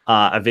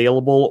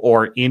available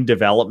or in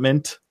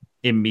development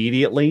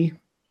immediately.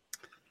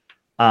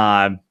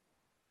 Like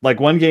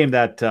one game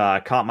that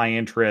caught my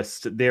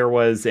interest, there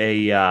was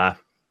a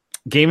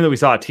game that we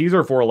saw a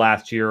teaser for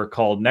last year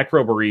called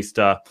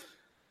Necrobarista,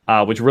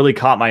 which really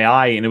caught my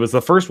eye. And it was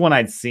the first one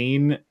I'd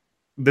seen,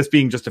 this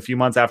being just a few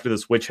months after the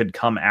Switch had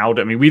come out.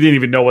 I mean, we didn't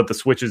even know what the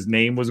Switch's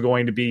name was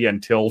going to be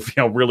until,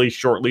 really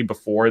shortly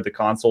before the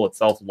console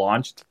itself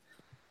launched.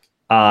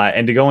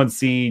 And to go and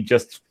see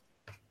just,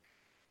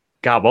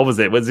 God, what was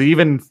it? Was it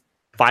even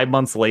 5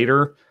 months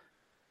later,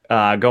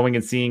 going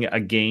and seeing a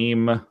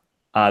game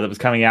that was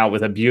coming out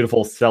with a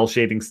beautiful cell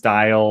shading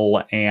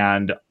style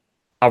and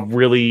a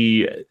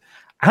really,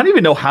 I don't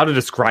even know how to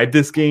describe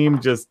this game.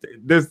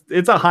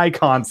 It's a high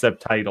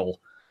concept title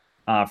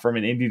from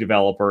an indie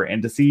developer,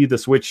 and to see the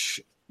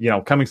Switch,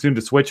 coming soon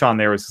to Switch on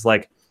there was just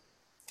like,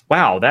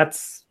 wow,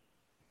 that's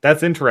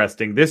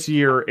interesting. This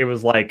year, it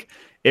was like,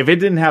 if it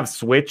didn't have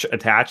Switch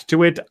attached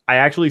to it, I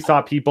actually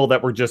saw people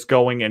that were just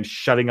going and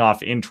shutting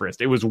off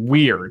interest. It was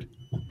weird.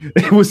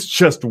 It was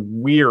just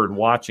weird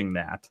watching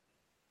that.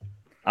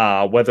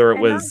 Whether it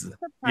was,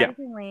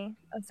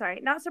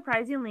 not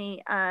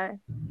surprisingly,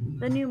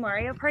 the new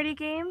Mario Party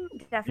game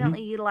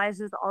definitely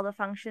utilizes all the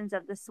functions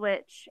of the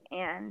Switch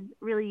and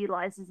really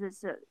utilizes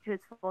it to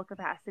its full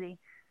capacity.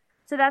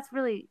 So that's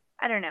really,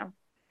 I don't know.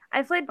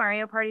 I've played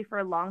Mario Party for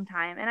a long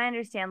time, and I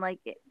understand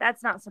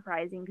that's not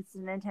surprising because it's a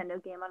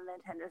Nintendo game on a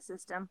Nintendo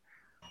system.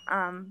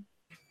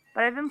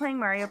 But I've been playing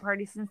Mario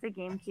Party since the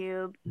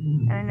GameCube,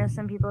 and I know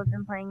some people have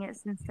been playing it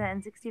since the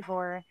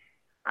N64.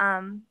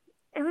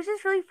 It was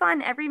just really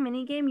fun. Every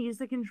minigame used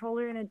the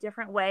controller in a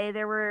different way.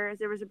 There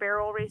was a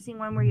barrel racing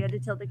one where you had to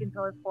tilt the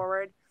controller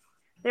forward.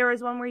 There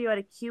was one where you had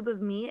a cube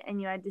of meat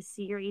and you had to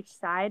sear each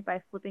side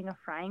by flipping a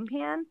frying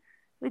pan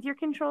with your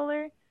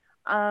controller.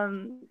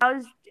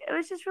 It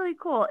was just really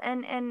cool.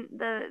 And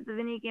the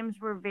mini games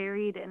were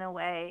varied in a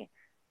way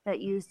that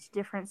used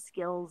different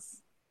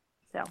skills.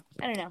 So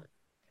I don't know.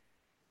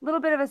 little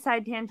bit of a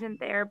side tangent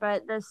there,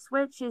 but the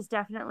Switch is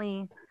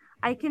definitely,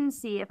 I can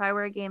see if I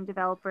were a game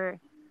developer,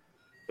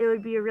 it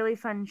would be a really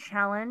fun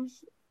challenge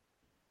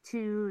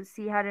to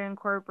see how to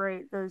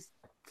incorporate those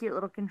cute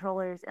little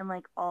controllers and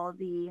like all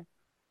the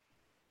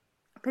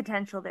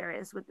potential there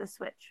is with the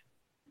Switch.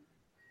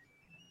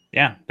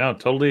 Yeah, no,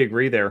 totally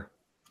agree there.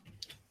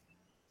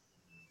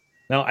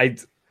 No,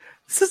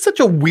 this is such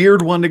a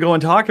weird one to go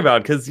and talk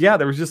about because, yeah,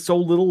 there was just so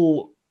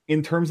little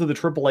in terms of the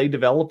AAA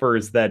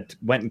developers that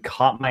went and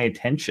caught my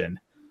attention.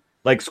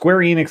 Like Square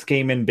Enix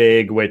came in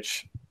big,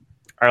 which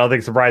I don't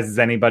think surprises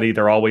anybody.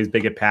 They're always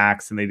big at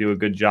PAX and they do a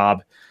good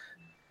job.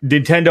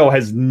 Nintendo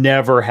has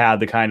never had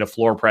the kind of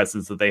floor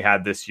presence that they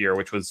had this year,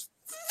 which was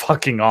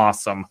fucking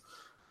awesome.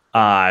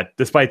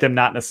 Despite them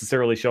not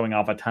necessarily showing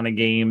off a ton of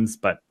games,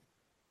 but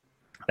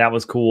that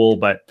was cool.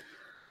 But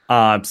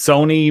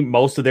Sony,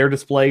 most of their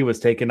display was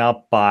taken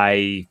up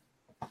by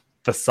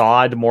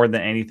facade more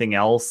than anything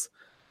else.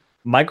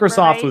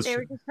 Microsoft was... They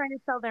were just trying to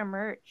sell their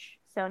merch.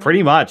 Sony.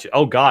 Pretty much.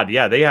 Oh, God.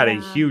 Yeah, they had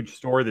a huge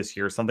store this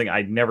year, something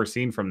I'd never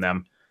seen from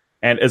them.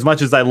 And as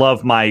much as I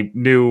love my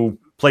new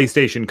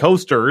PlayStation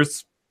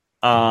coasters,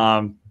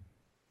 gotta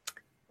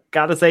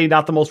say,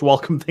 not the most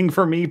welcome thing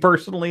for me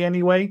personally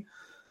anyway.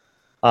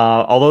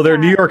 Although their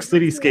New York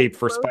Cityscape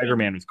for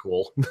Spider-Man was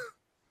cool.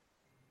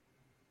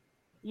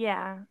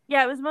 Yeah,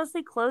 it was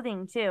mostly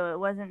clothing too. It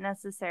wasn't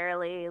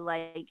necessarily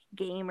like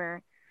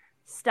gamer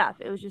stuff.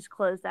 It was just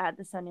clothes that had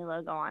the Sony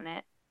logo on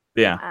it.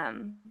 Yeah.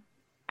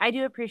 I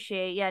do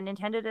appreciate,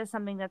 Nintendo does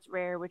something that's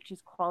rare, which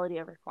is quality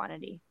over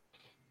quantity.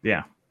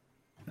 Yeah.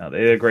 No, they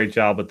did a great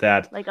job with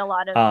that. Like a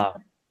lot of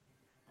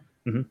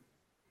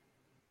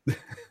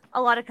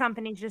a lot of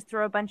companies just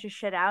throw a bunch of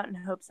shit out and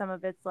hope some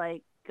of it's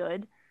like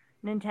good.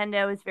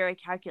 Nintendo is very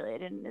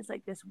calculated and is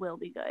like, this will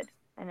be good.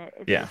 And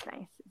it's just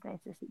nice. It's nice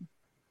to see.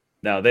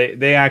 No,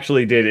 they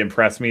actually did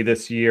impress me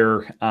this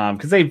year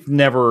because they've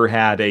never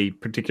had a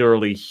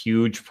particularly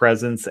huge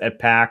presence at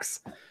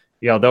PAX.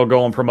 You know, they'll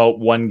go and promote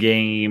one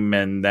game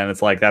and then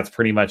it's like, that's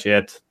pretty much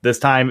it. This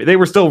time, they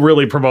were still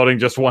really promoting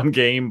just one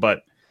game,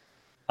 but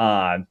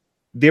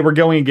they were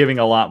going and giving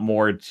a lot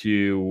more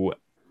to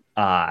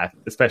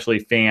especially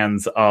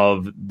fans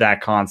of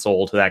that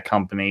console, to that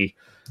company.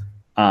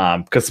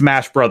 Because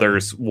Smash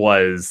Brothers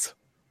was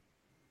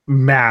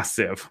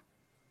massive.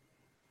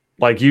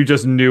 Like, you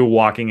just knew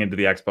walking into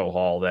the expo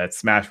hall that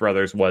Smash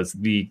Brothers was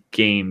the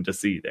game to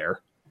see there.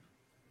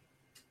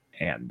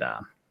 And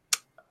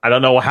I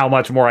don't know how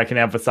much more I can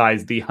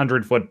emphasize the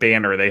 100-foot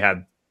banner they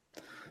had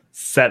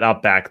set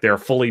up back there,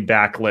 fully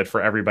backlit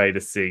for everybody to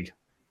see.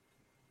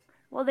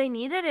 Well, they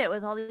needed it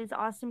with all these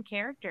awesome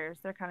characters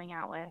they're coming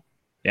out with.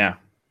 Yeah.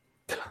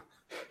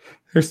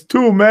 There's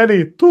too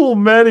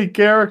many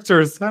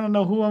characters. I don't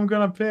know who I'm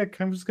going to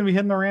pick. I'm just going to be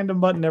hitting the random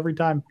button every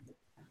time.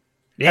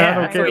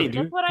 Yeah, that's what I did.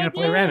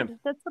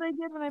 That's what I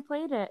did when I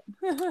played it.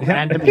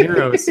 Random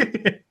heroes.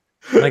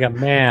 Like a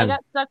man. I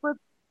got stuck with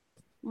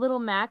Little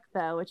Mac,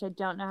 though, which I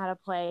don't know how to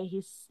play.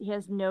 He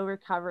has no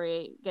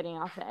recovery getting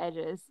off the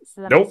edges.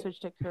 So then I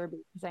switched to Kirby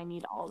because I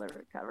need all the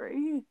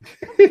recovery.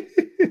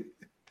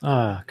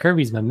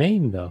 Kirby's my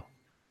main, though.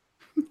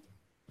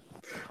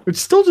 Which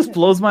still just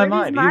blows my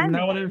mind. Even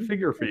now I didn't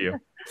figure for you.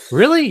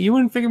 Really? You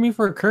wouldn't figure me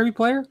for a Kirby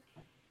player?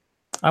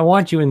 I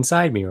want you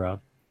inside me,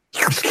 Rob.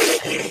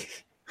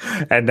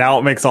 And now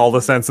it makes all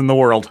the sense in the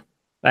world.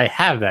 I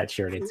have that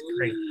shirt. It's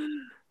great.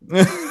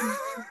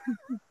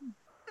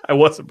 I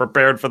wasn't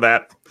prepared for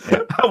that.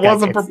 Yeah. I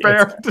wasn't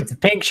prepared. It's a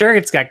pink shirt.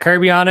 It's got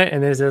Kirby on it,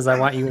 and it says, I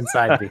want you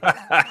inside me.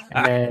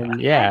 And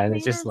then, and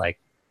it's just like...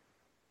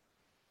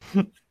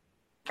 I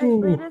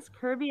played as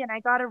Kirby, and I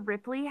got a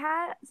Ripley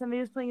hat.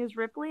 Somebody was playing as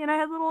Ripley, and I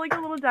had a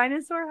little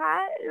dinosaur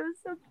hat. It was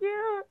so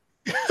cute.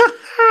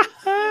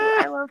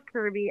 I love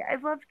Kirby.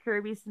 I've loved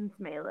Kirby since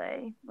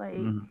Melee. Like...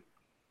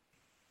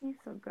 He's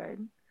so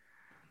good.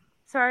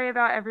 Sorry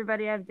about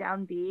everybody I've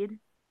downbeat.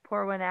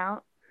 Pour one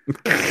out.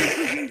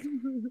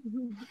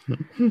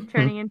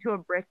 Turning into a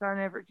brick on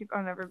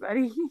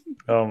everybody.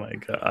 Oh my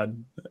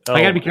god.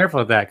 I gotta be careful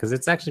with that because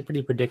it's actually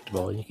pretty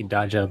predictable. You can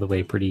dodge out of the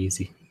way pretty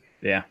easy.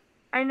 Yeah.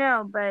 I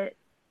know, but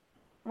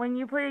when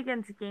you play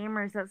against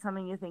gamers, that's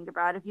something you think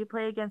about. If you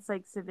play against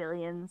like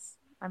civilians,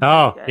 I'm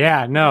good.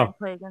 Yeah, no. I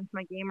play against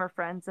my gamer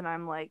friends and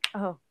I'm like,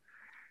 oh,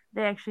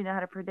 they actually know how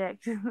to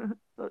predict.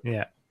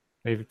 Yeah.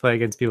 If you play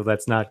against people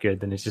that's not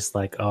good, then it's just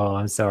like, oh,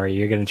 I'm sorry,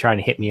 you're going to try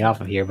to hit me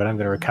off of here, but I'm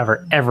going to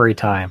recover every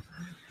time.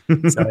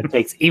 So it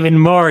takes even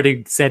more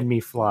to send me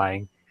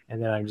flying.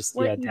 And then I'm just,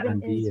 down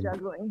B.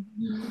 Struggling.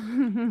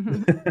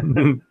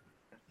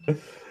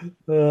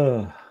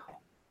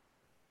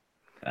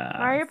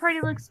 Mario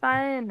Party looks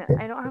fun.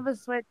 I don't have a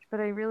Switch,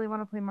 but I really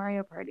want to play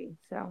Mario Party.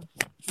 So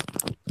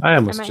I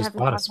almost just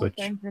bought a Switch.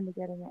 Into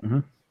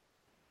getting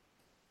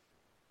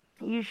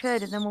it. You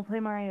should, and then we'll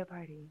play Mario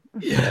Party.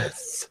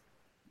 Yes.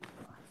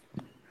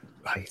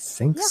 I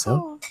think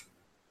so.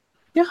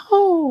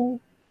 Yahoo!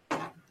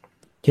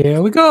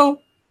 Here we go.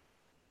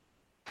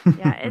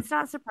 Yeah, it's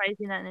not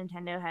surprising that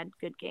Nintendo had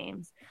good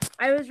games.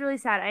 I was really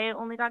sad. I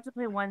only got to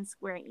play one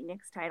Square Enix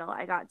title.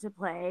 I got to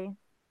play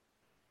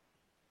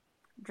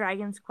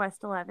Dragon's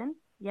Quest 11.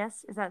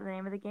 Yes, is that the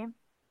name of the game?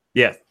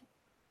 Yes.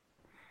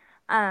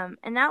 And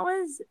that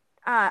was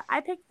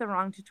I picked the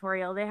wrong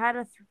tutorial. They had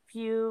a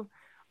few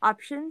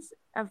options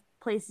of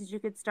places you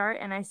could start,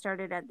 and I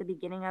started at the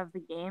beginning of the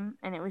game,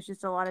 and it was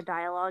just a lot of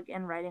dialogue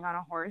and riding on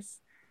a horse.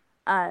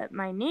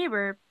 My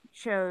neighbor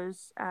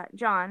chose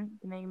John,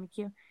 the Mega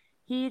McQ.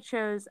 He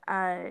chose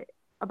a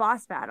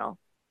boss battle,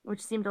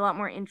 which seemed a lot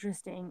more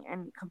interesting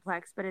and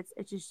complex, but it's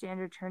just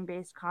standard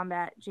turn-based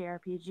combat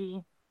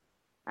JRPG.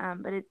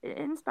 But it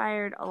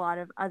inspired a lot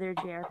of other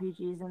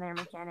JRPGs and their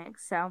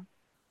mechanics. So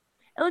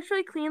it looks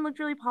really clean, looked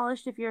really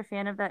polished if you're a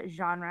fan of that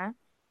genre.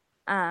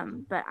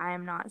 But I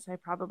am not, so I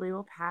probably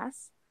will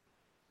pass.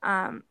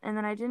 And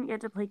then I didn't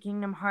get to play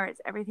Kingdom Hearts.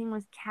 Everything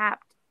was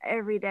capped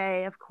every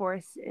day. Of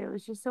course, it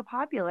was just so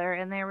popular,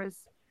 and there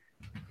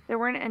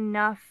weren't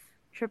enough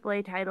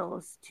AAA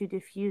titles to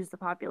diffuse the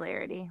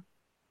popularity.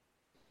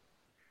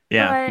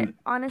 Yeah. But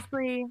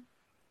honestly,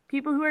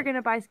 people who are going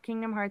to buy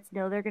Kingdom Hearts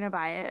know they're going to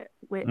buy it,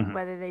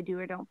 whether they do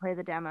or don't play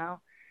the demo.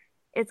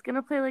 It's going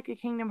to play like a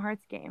Kingdom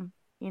Hearts game,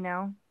 you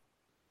know?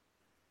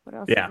 What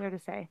else is there to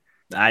say?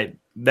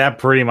 That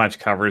pretty much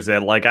covers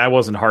it. Like, I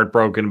wasn't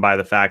heartbroken by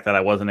the fact that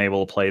I wasn't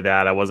able to play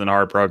that. I wasn't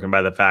heartbroken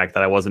by the fact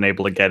that I wasn't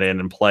able to get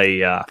in and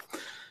play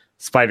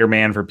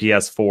Spider-Man for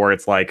PS4.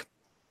 It's like,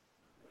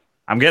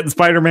 I'm getting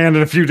Spider-Man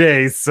in a few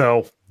days,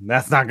 so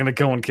that's not going to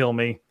go and kill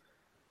me.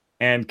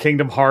 And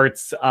Kingdom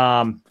Hearts.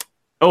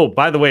 Oh,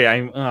 by the way,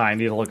 I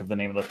need to look up the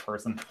name of this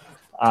person.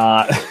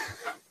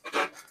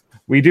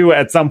 We do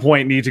at some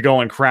point need to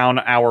go and crown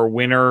our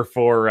winner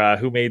for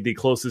who made the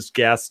closest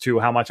guess to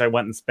how much I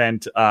went and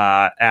spent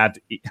at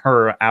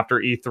her after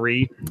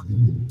E3.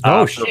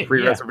 Shit!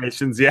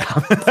 Pre-reservations, yeah.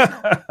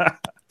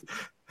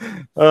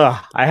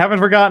 I haven't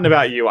forgotten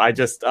about you. I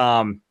just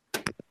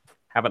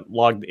haven't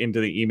logged into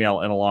the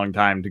email in a long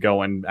time to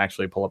go and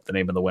actually pull up the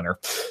name of the winner.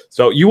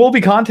 So you will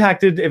be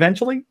contacted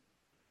eventually.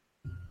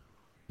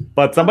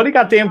 But somebody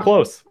got damn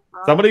close.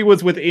 Somebody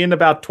was within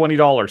about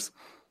 $20.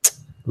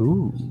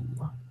 Ooh.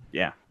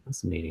 Yeah.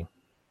 That's neat.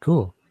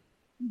 Cool.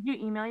 Did you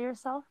email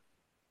yourself?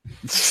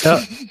 So,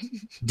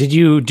 did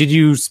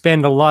you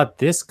spend a lot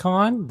this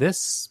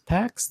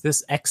PAX,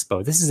 this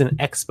expo? This is an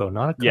expo,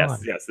 not a con.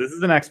 Yes, this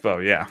is an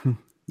expo, yeah.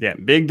 Yeah,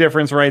 big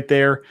difference right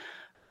there.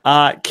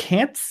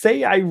 Can't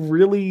say I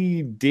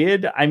really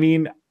did. I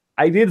mean,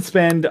 I did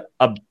spend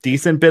a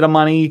decent bit of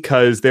money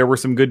because there were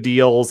some good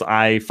deals.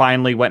 I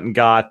finally went and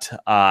got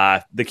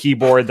the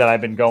keyboard that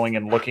I've been going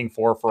and looking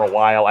for a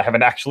while. I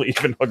haven't actually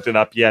even hooked it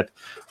up yet.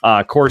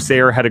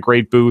 Corsair had a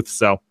great booth,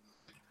 so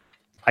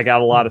I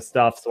got a lot of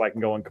stuff so I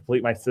can go and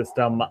complete my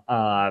system.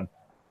 I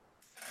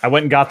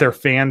went and got their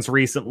fans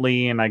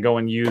recently, and I go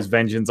and use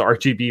Vengeance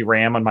RGB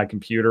RAM on my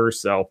computer,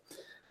 so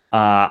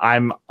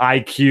I'm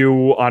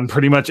IQ on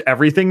pretty much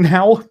everything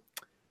now.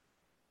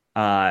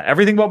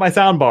 Everything but my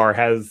soundbar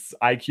has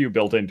IQ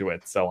built into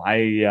it, so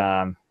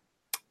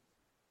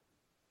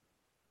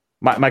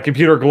my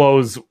computer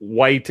glows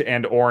white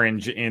and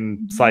orange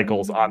in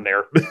cycles on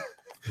there.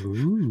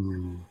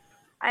 Ooh.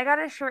 I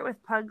got a shirt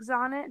with pugs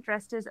on it,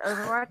 dressed as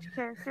Overwatch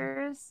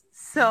characters,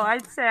 so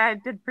I'd say I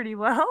did pretty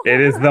well. It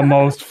is the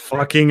most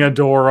fucking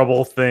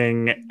adorable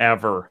thing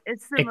ever.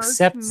 It's the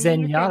Except most me Zenyatta's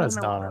thing in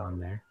the not world. on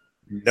there.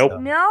 Nope. So.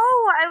 No,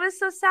 I was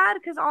so sad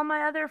because all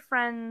my other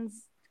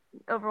friends'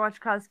 Overwatch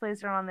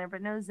cosplays are on there,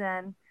 but no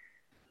Zen.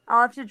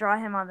 I'll have to draw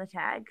him on the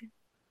tag.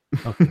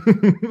 Okay.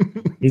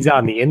 He's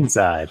on the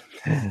inside.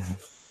 You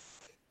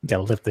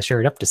gotta lift the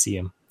shirt up to see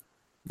him.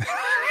 How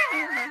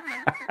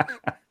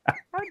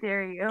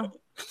dare you?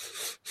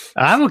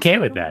 I'm okay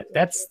with that.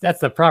 That's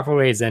the proper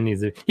way Zen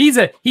needs it. He's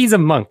a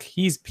monk.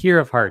 He's pure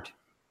of heart.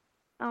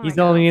 Oh He's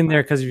my only God. in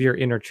there because of your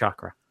inner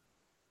chakra.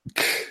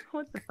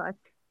 What the fuck?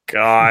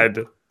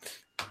 God.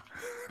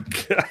 I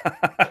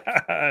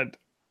God.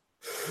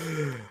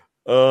 can't make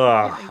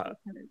those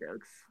kind of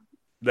jokes.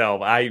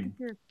 No,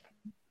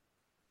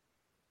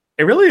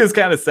 it really is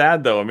kind of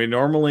sad, though. I mean,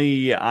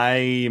 normally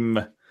I'm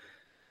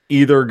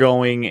either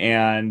going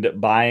and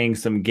buying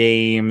some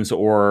games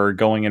or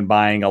going and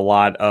buying a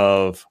lot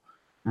of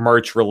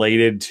merch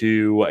related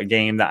to a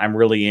game that I'm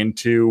really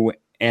into.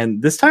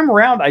 And this time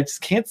around, I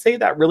just can't say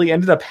that really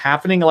ended up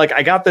happening. Like,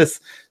 I got this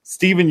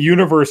Steven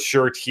Universe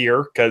shirt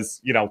here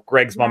because,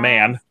 Greg's my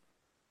man.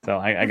 So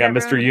I got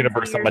Mr.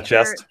 Universe on my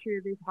chest.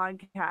 The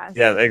podcast.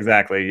 Yeah,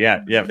 exactly.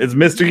 Yeah. It's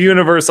Mr.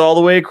 Universe all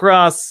the way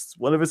across.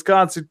 One of his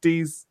concert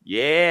tees.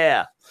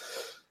 Yeah.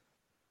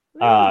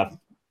 And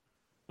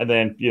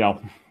then,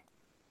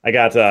 I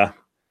got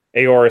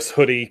Aorus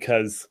hoodie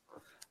because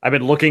I've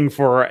been looking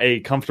for a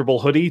comfortable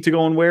hoodie to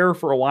go and wear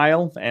for a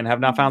while and have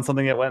not found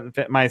something that went and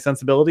fit my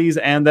sensibilities.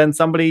 And then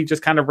somebody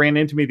just kind of ran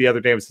into me the other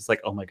day and was just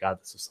like, oh my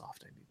God, this is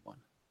soft. I need one.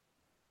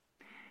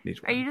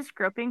 Are you just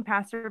groping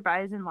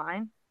passerbys in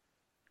line?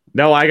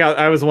 No,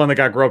 I was the one that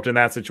got groped in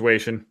that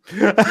situation.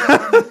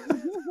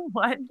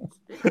 What?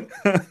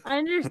 I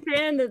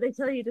understand that they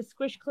tell you to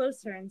squish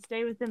closer and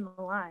stay within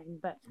the line,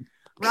 but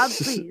Rob,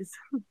 please.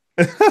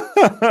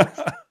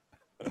 I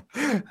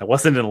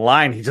wasn't in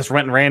line. He just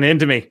went and ran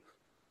into me.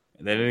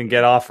 And they didn't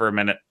get off for a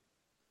minute.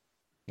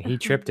 He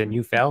tripped and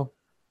you fell.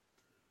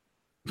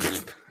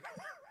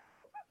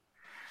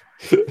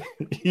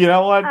 You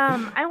know what?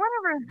 I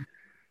want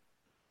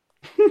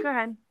to. Go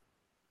ahead.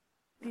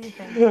 What do you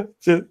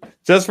think?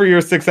 Just for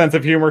your sick sense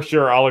of humor,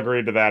 sure, I'll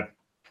agree to that.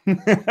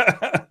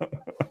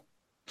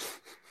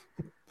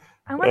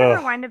 I want to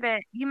rewind a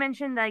bit. You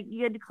mentioned that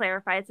you had to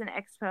clarify it's an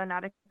expo,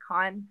 not a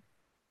con.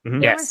 Mm-hmm.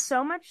 There was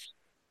so much.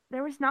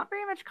 There was not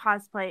very much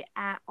cosplay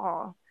at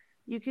all.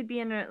 You could be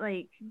in a,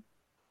 like,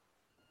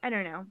 I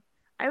don't know.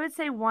 I would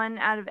say 1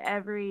 out of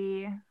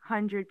every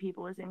 100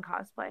 people was in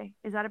cosplay.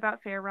 Is that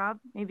about fair, Rob?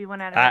 Maybe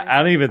 1 out of every I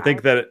don't even 75?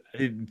 think that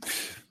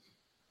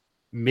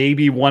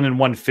maybe 1 in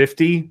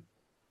 150.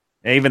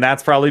 And even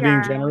that's probably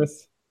being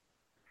generous.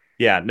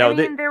 Yeah, no. I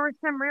mean, there were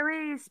some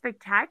really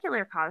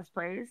spectacular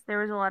cosplays. There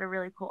was a lot of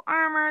really cool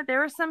armor. There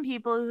were some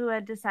people who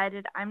had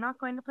decided, I'm not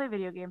going to play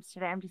video games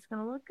today. I'm just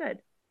going to look good.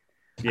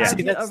 Yeah.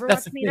 The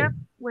Overwatch meetup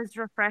was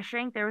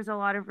refreshing. There was a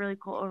lot of really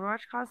cool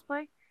Overwatch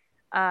cosplay.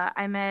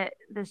 I met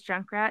this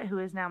Junkrat who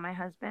is now my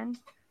husband.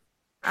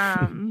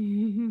 It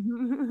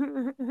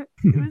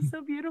was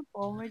so beautiful.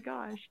 Oh my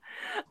gosh.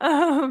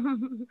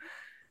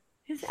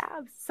 His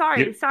abs.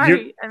 Sorry.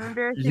 I'm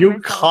embarrassing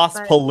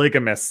myself.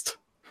 Polygamist.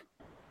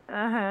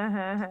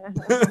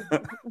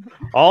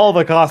 All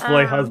the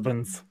cosplay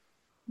husbands.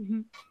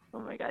 Oh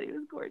my god, he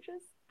was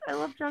gorgeous. I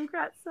love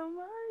Junkrat so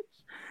much.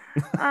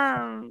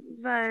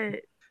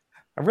 But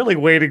I'm really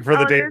waiting for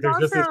the day there's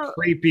just this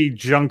creepy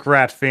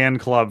Junkrat fan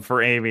club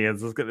for Aimee.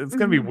 It's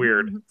gonna be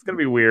weird. It's gonna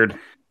be weird.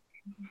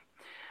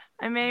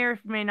 I may or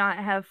may not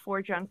have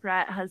 4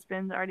 Junkrat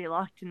husbands already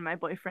locked in my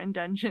boyfriend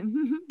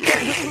dungeon.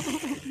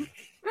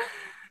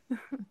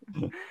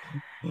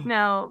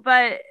 No,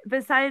 but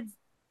besides,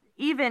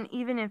 even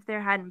if there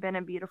hadn't been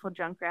a beautiful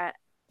Junkrat,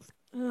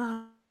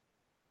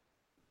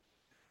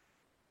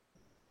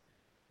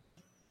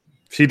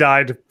 she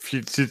died.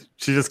 She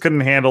just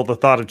couldn't handle the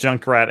thought of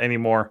Junkrat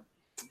anymore.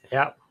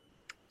 Yeah.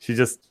 She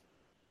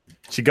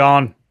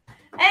gone.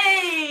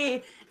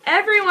 Hey,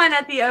 everyone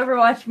at the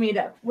Overwatch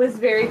meetup was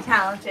very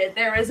talented.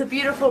 There was a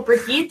beautiful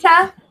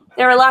Brigitte.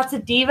 There were lots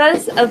of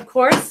divas, of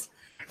course.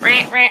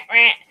 Rant.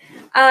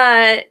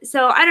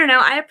 So I don't know.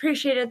 I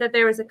appreciated that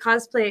there was a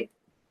cosplay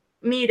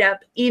meetup,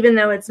 even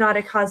though it's not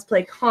a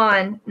cosplay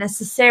con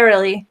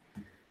necessarily.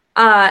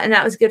 And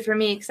that was good for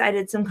me because I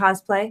did some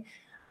cosplay.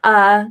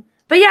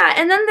 But yeah,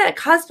 and then the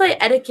cosplay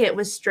etiquette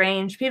was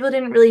strange. People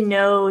didn't really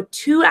know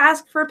to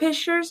ask for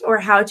pictures or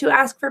how to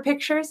ask for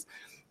pictures.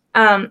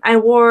 I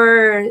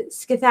wore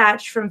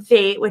Skithach from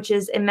Fate, which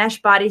is a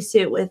mesh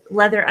bodysuit with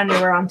leather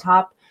underwear on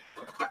top.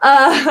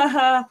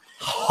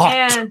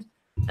 And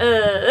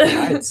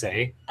I'd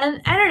say.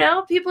 And I don't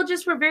know, people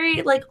just were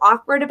very like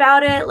awkward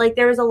about it. Like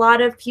there was a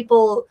lot of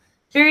people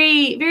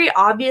very, very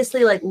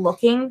obviously like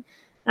looking.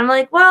 And I'm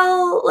like,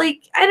 well,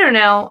 like, I don't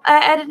know.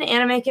 At an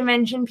anime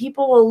convention,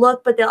 people will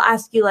look, but they'll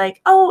ask you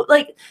like, oh,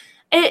 like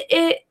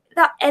the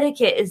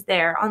etiquette is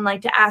there on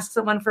like to ask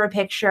someone for a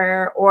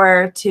picture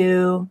or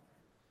to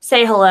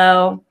say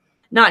hello,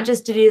 not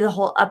just to do the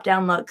whole up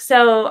down look.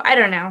 So I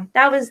don't know.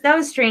 That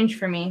was strange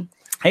for me.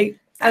 Hey,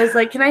 I was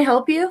like, can I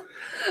help you?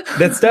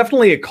 That's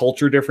definitely a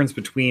culture difference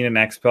between an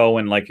expo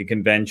and like a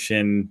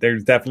convention. There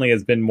definitely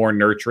has been more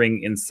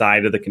nurturing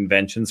inside of the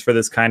conventions for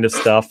this kind of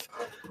stuff.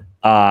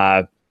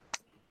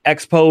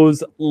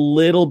 Expos,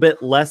 little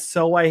bit less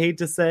so, I hate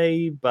to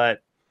say,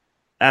 but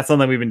that's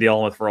something we've been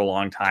dealing with for a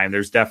long time.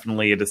 There's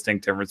definitely a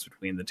distinct difference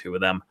between the two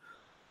of them.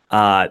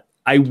 I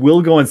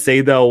will go and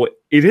say, though,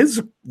 it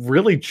is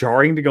really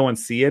jarring to go and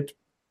see it,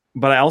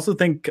 but I also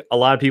think a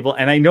lot of people,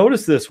 and I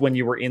noticed this when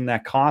you were in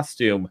that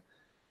costume,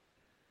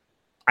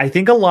 I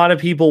think a lot of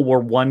people were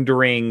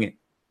wondering,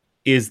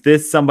 is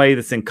this somebody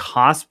that's in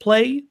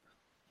cosplay,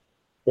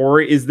 or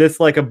is this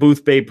like a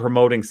booth babe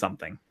promoting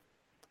something?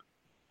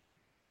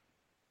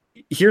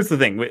 Here's the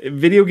thing.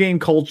 Video game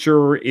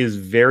culture is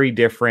very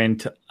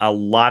different. A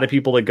lot of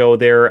people that go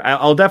there,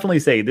 I'll definitely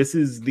say this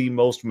is the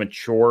most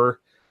mature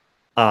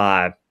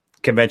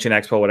convention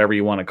expo, whatever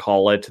you want to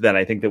call it, that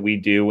I think that we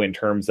do in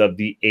terms of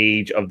the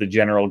age of the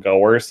general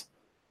goers.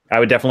 I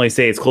would definitely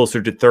say it's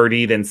closer to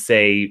 30 than,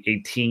 say,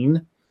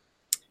 18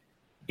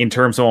 in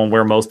terms of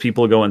where most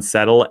people go and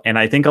settle. And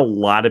I think a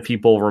lot of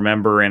people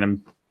remember,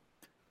 and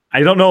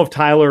I don't know if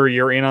Tyler,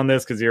 you're in on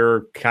this because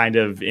you're kind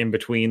of in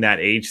between that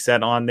age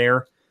set on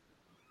there.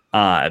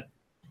 But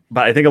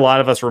I think a lot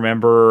of us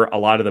remember a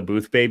lot of the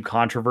booth babe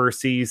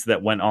controversies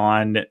that went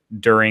on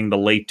during the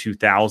late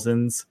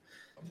 2000s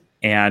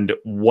and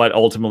what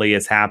ultimately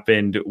has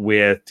happened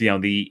with, you know,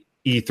 the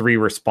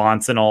E3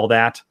 response and all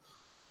that.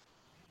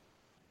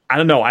 I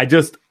don't know.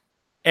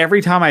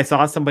 Every time I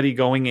saw somebody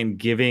going and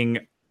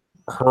giving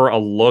her a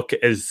look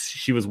as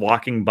she was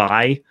walking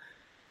by,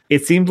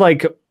 it seemed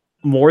like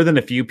more than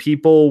a few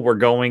people were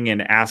going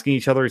and asking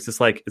each other, it's just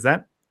like,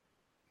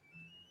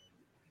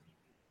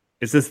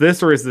 is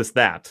this or is this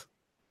that?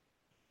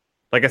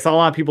 Like, I saw a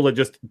lot of people that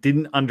just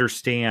didn't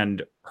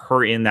understand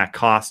her in that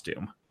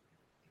costume,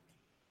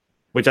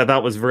 which I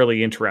thought was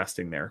really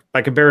interesting there.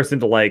 By comparison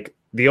to like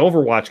the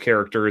Overwatch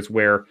characters,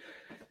 where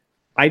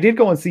I did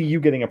go and see you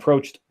getting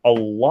approached a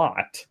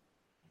lot.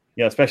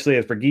 You know, especially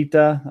as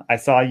Brigitte. I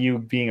saw you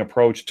being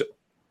approached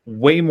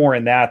way more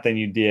in that than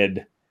you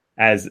did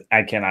as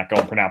I cannot go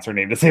and pronounce her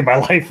name to save my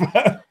life.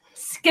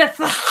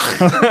 Skiffa.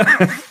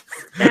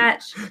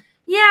 Snatch.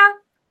 Yeah.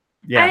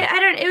 Yeah. I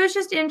don't. It was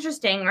just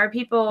interesting. Are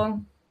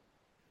people?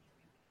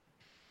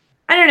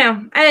 I don't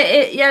know.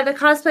 The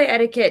cosplay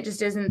etiquette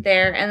just isn't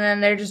there, and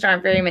then there just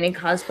aren't very many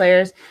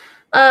cosplayers.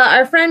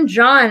 Our friend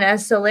John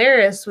as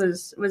Solaris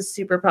was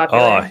super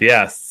popular. Oh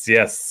yes,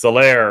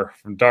 Solaire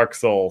from Dark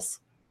Souls.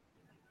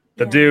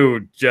 The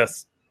dude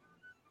just.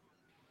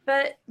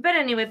 But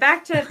anyway,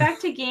 back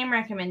to game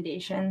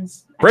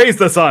recommendations. Praise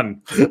the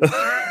sun.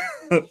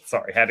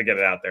 Sorry, had to get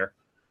it out there.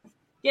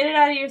 Get it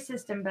out of your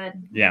system, bud.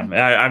 Yeah,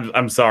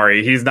 I'm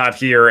sorry. He's not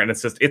here, and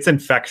it's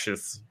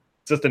infectious.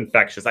 It's just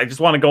infectious. I just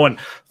want to go and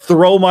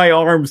throw my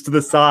arms to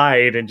the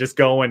side and just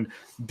go and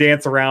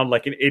dance around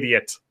like an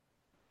idiot.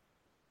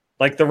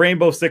 Like the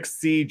Rainbow Six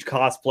Siege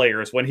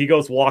cosplayers, when he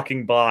goes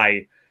walking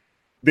by,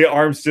 the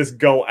arms just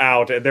go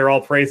out, and they're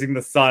all praising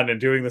the sun and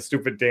doing the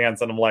stupid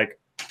dance, and I'm like,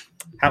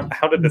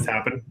 how did this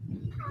happen?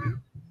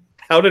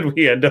 How did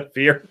we end up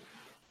here?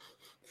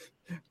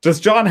 Does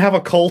John have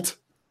a cult?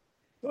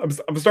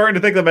 I'm starting to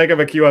think that Mega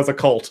McHugh has a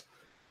cult.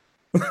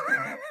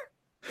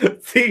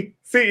 See,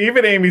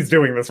 even Amy's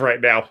doing this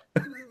right now.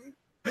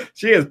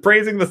 She is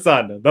praising the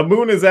sun. The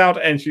moon is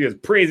out, and she is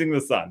praising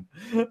the sun.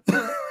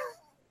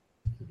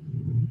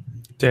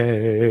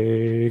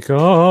 Take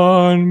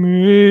on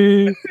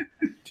me,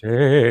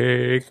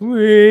 take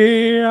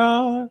me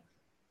on.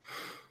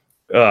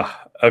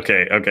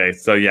 Okay.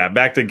 So yeah,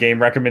 back to game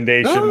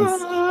recommendations.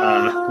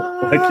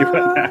 Like you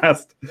had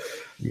asked.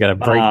 You got to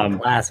break the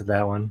glass with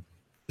that one.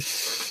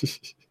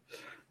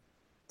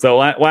 So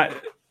what?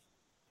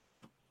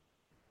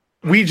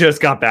 We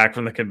just got back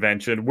from the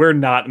convention. We're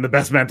not in the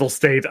best mental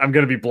state. I'm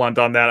going to be blunt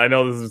on that. I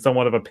know this is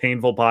somewhat of a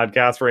painful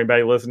podcast for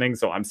anybody listening,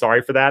 so I'm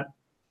sorry for that.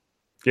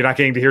 You're not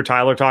getting to hear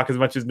Tyler talk as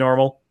much as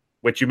normal,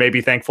 which you may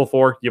be thankful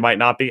for. You might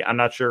not be. I'm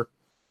not sure.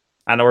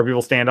 I know where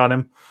people stand on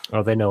him.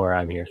 Oh, they know where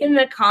I'm here. In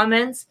the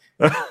comments.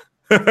 Good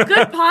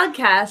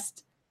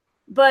podcast,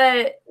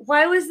 but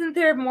why wasn't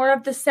there more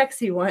of the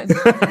sexy one?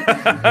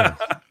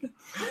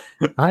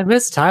 I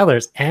miss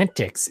Tyler's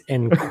antics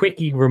and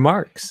quickie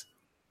remarks.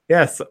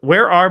 Yes.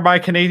 Where are my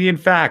Canadian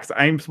facts?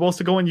 I'm supposed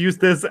to go and use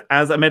this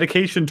as a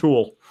medication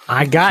tool.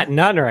 I got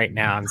none right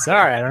now. I'm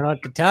sorry. I don't know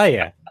what to tell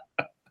you.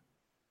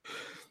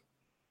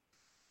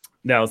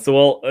 No.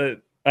 So,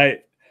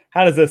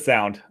 how does this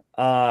sound?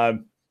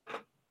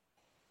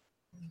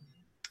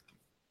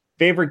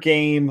 Favorite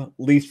game,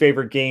 least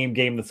favorite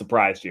game that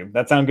surprised you.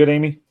 That sound good,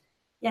 Amy?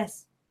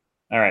 Yes.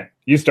 All right.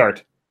 You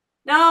start.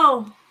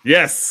 No.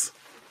 Yes.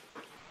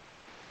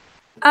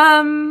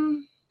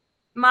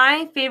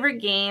 My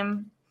favorite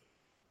game,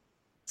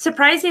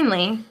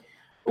 surprisingly,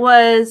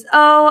 was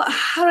how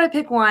do I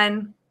pick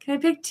one? Can I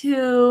pick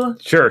two?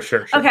 Sure.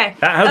 Okay.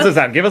 How does this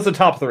sound? Give us a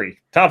top three.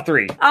 Top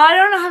three. I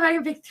don't know how I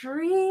can pick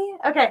three.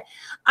 Okay.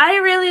 I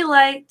really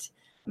liked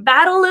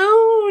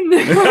Battleloon.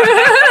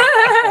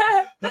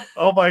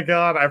 Oh my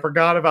god, I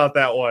forgot about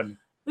that one.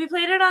 We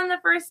played it on the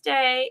first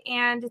day,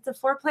 and it's a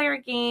 4-player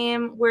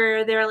game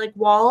where there are like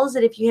walls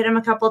that if you hit them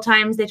a couple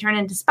times, they turn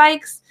into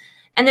spikes.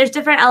 And there's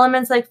different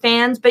elements like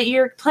fans, but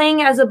you're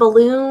playing as a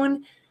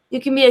balloon.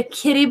 You can be a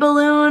kitty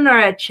balloon or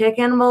a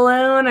chicken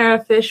balloon or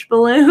a fish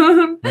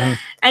balloon.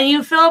 And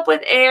you fill up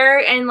with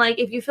air, and like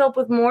if you fill up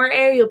with more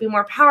air, you'll be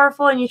more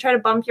powerful, and you try to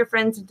bump your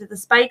friends into the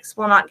spikes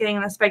while not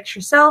getting the spikes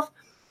yourself.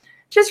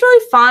 Just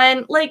really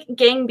fun, like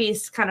Gang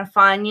Beasts kind of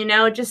fun,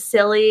 just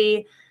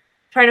silly,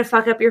 trying to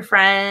fuck up your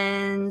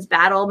friends,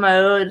 battle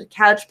mode,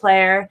 couch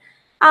player.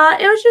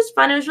 It was just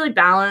fun. It was really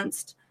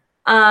balanced.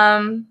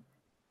 I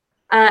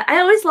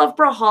always love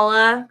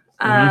Brawlhalla.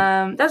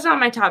 That's not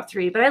my top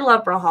 3, but I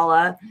love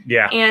Brawlhalla.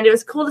 Yeah. And it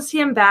was cool to see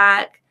him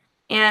back.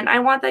 And I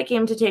want that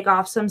game to take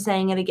off, so I'm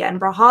saying it again.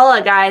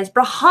 Brawlhalla, guys.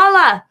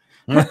 Brawlhalla!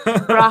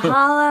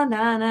 Brawlhalla,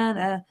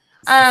 na.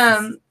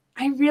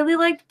 I really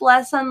liked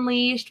Bless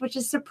Unleashed, which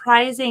is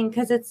surprising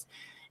because it's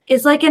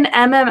like an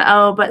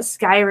MMO, but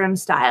Skyrim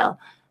style.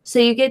 So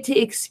you get to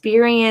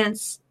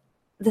experience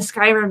the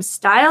Skyrim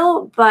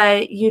style,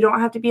 but you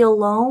don't have to be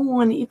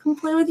alone. You can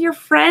play with your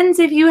friends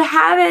if you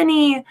have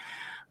any.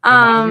 So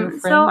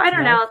I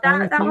don't know.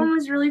 That one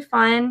was really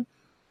fun.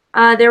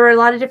 There were a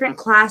lot of different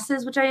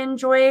classes, which I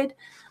enjoyed.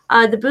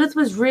 The booth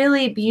was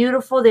really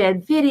beautiful. They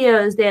had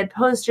videos, they had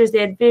posters, they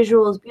had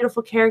visuals,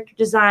 beautiful character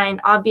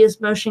design, obvious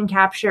motion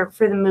capture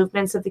for the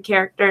movements of the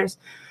characters,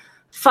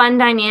 fun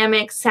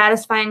dynamics,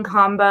 satisfying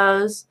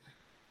combos,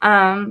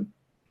 fun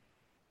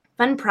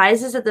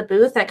prizes at the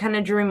booth that kind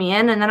of drew me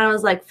in. And then I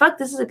was like, fuck,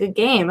 this is a good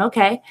game.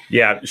 Okay.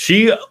 Yeah,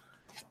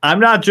 I'm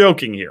not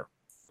joking here.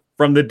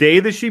 From the day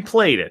that she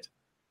played it,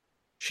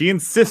 she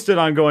insisted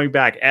on going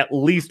back at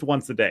least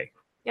once a day.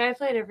 Yeah, I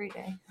played every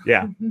day.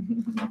 Yeah.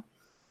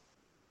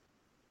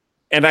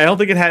 And I don't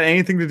think it had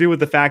anything to do with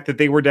the fact that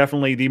they were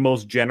definitely the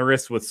most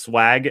generous with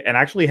swag and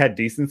actually had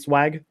decent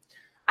swag.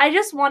 I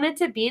just wanted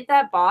to beat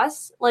that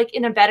boss like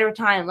in a better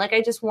time. Like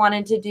I just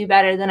wanted to do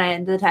better than I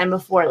did the time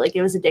before. Like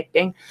it was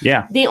addicting.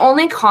 Yeah. The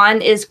only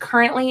con is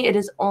currently it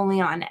is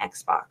only on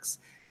Xbox,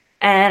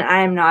 and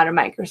I'm not a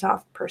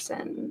Microsoft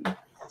person.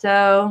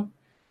 So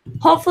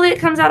hopefully it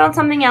comes out on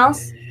something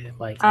else.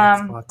 Like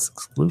Xbox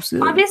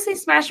exclusive. Obviously,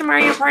 Smash and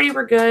Mario Party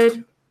were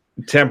good.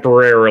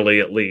 Temporarily,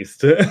 at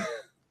least.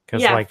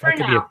 Because Yeah, like for that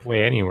could be now. a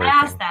play anywhere. I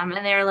asked them,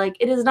 and they were like,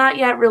 "It is not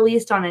yet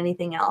released on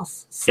anything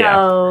else."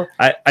 So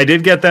yeah. I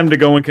did get them to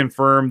go and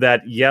confirm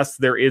that yes,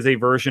 there is a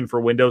version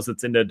for Windows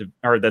that's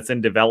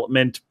in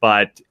development,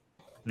 but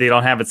they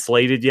don't have it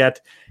slated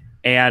yet,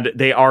 and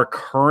they are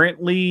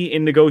currently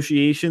in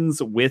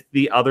negotiations with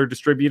the other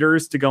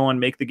distributors to go and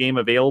make the game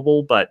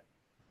available. But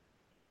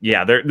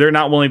yeah, they're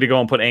not willing to go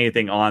and put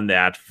anything on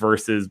that.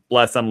 Versus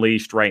Bless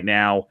Unleashed right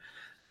now,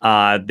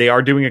 they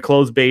are doing a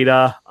closed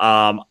beta.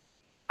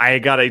 I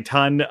got a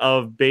ton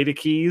of beta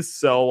keys,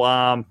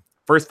 so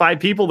first 5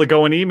 people to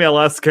go and email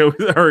us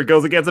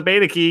goes against a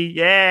beta key.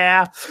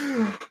 Yeah.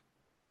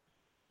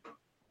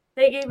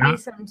 they gave me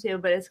some too,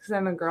 but it's because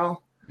I'm a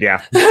girl.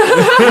 Yeah.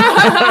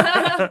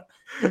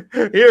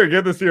 Here,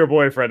 give this to your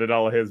boyfriend and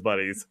all of his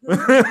buddies.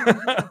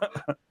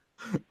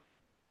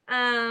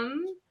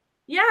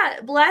 Yeah,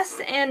 Bless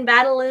and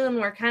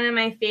Battaloon were kind of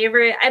my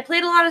favorite. I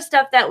played a lot of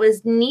stuff that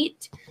was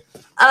neat.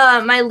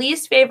 My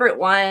least favorite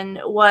one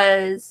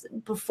was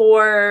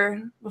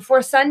before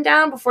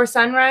sundown, before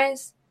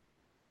sunrise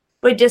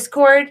with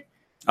Discord.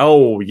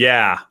 Oh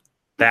yeah.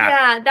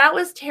 That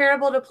was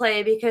terrible to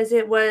play because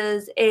it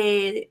was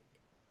a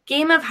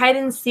game of hide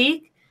and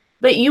seek,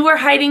 but you were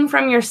hiding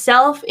from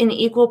yourself in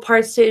equal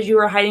parts as you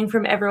were hiding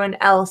from everyone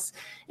else.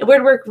 It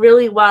would work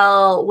really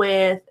well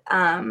with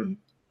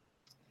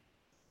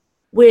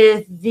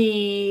if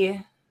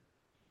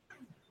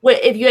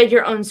you had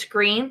your own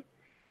screen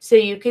so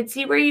you could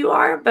see where you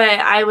are, but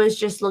I was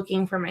just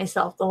looking for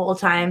myself the whole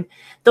time.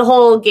 The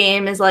whole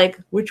game is like,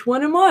 which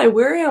one am I?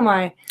 Where am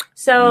I?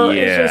 So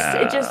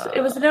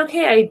it was an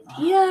okay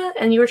idea,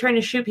 and you were trying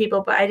to shoot people,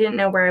 but I didn't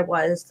know where I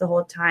was the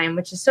whole time,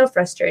 which is so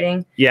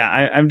frustrating. Yeah,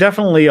 I'm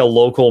definitely a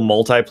local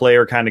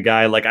multiplayer kind of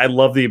guy. Like, I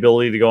love the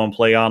ability to go and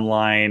play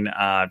online.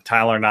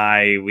 Tyler and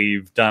I,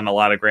 we've done a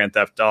lot of Grand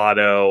Theft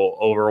Auto,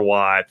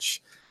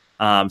 Overwatch,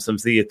 some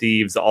Sea of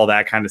Thieves, all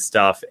that kind of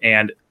stuff.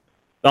 And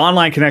the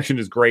online connection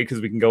is great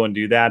because we can go and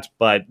do that.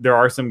 But there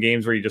are some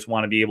games where you just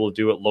want to be able to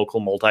do it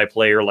local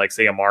multiplayer, like,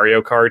 say, a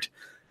Mario Kart.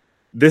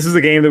 This is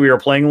a game that we were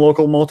playing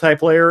local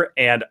multiplayer,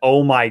 and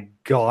oh my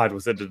God,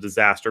 was it a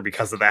disaster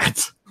because of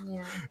that.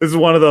 Yeah. This is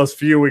one of those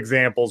few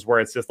examples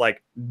where it's just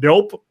like,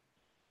 nope,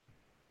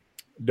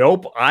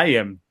 I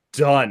am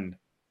done.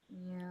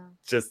 Yeah.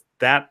 Just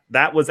that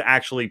was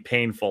actually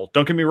painful.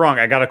 Don't get me wrong,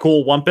 I got a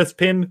cool Wumpus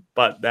pin,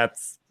 but that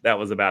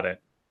was about it.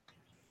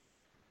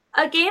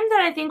 A game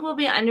that I think will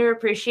be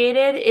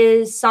underappreciated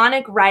is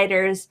Sonic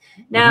Riders.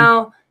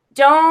 Now,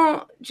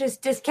 don't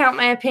just discount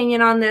my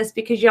opinion on this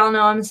because y'all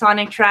know I'm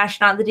Sonic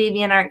trash, not the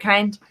DeviantArt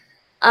kind.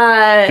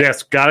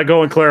 Yes, gotta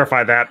go and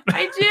clarify that.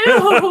 I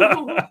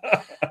do.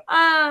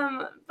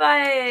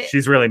 But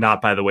she's really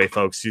not, by the way,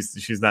 folks.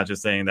 She's not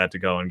just saying that to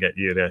go and get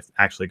you to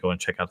actually go and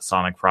check out the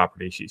Sonic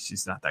property.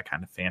 She's not that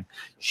kind of fan.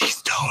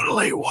 She's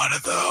totally one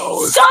of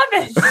those. Stop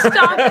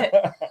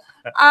it.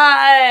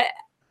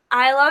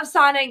 I love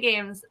Sonic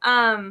games.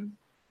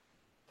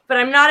 But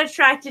I'm not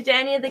attracted to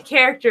any of the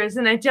characters,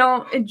 and I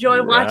don't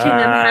enjoy watching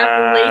them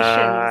have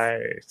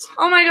relations.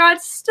 Oh my God,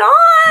 stop!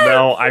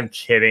 No, I'm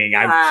kidding.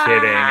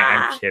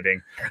 I'm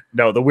kidding.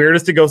 No, the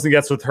weirdest it goes and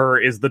gets with her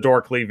is the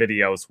Dorkly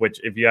videos,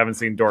 which, if you haven't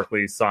seen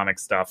Dorkly's Sonic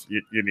stuff,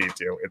 you need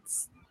to.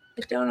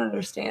 I don't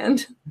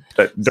understand.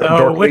 I don't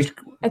know what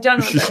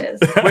that is.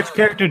 Which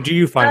character do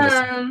you find this?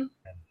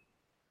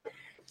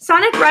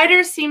 Sonic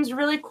Riders seems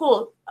really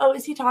cool. Oh,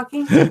 is he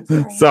talking?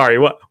 Sorry,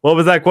 what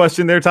was that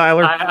question there,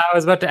 Tyler? I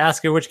was about to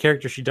ask her which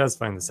character she does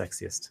find the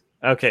sexiest.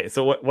 Okay,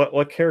 so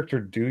what character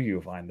do you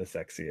find the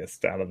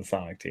sexiest out of the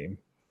Sonic team?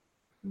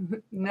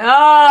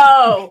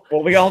 No.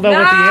 Well, we all know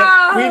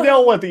we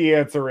know what the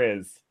answer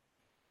is.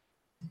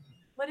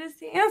 What is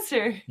the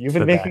answer? You've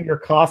been making your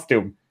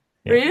costume.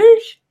 Yeah.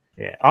 Rouge?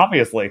 Yeah,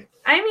 obviously.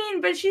 I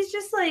mean, but she's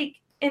just like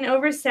an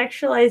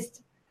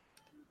over-sexualized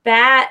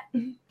bat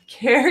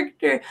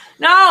character.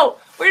 No,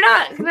 we're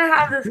not gonna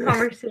have this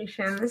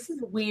conversation. This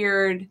is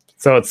weird.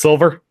 So it's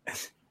Silver?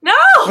 No.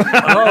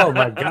 Oh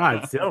my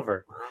God,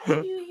 Silver.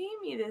 Why do you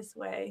hate me this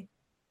way?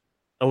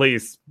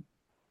 Elise.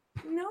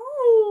 No.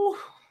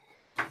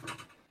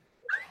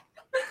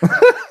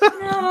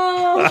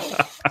 No.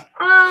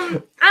 I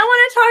want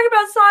to talk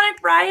about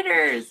Sonic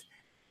Riders.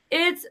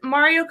 It's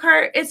Mario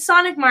Kart. It's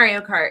Sonic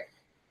Mario Kart.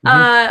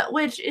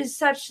 Which is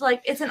such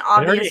like it's an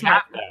obvious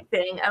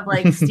thing of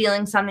like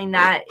stealing something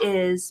that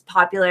is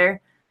popular,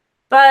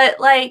 but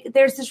like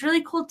there's this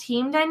really cool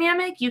team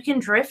dynamic. You can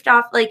drift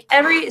off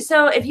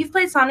so if you've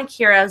played Sonic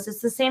Heroes,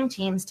 it's the same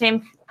teams,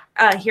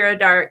 Hero,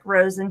 Dark,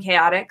 Rose, and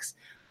Chaotix.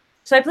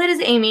 So I played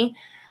as Aimee.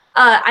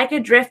 I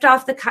could drift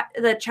off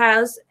the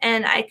Chiles,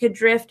 and I could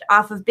drift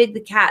off of Big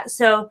the Cat.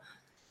 So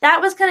that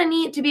was kind of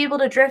neat to be able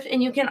to drift,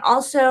 and you can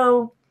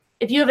also.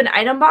 if you have an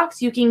item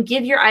box, you can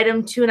give your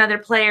item to another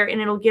player and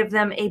it'll give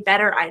them a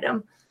better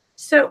item.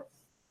 So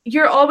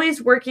you're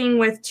always working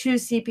with 2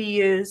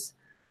 CPUs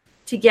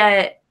to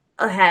get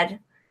ahead.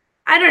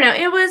 I don't know.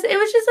 It was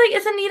just like,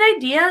 it's a neat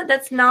idea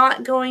that's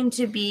not going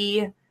to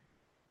be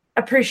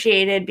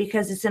appreciated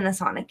because it's in a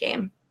Sonic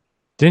game.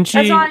 Didn't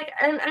she? That's all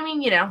I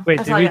mean, you know. Wait,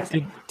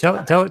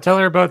 tell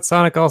her about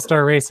Sonic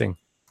All-Star Racing.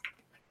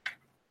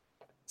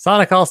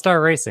 Sonic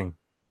All-Star Racing.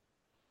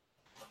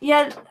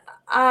 Yeah,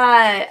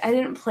 I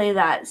didn't play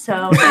that,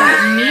 so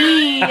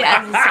me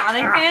as a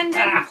Sonic fan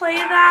didn't play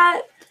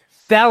that.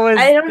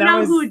 I don't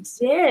know who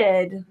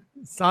did.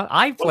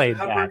 I played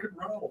that.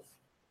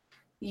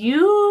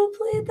 You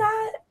played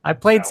that? I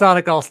played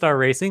Sonic All-Star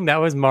Racing. That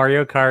was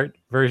Mario Kart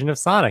version of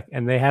Sonic,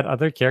 and they had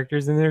other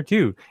characters in there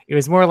too. It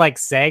was more like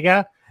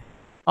Sega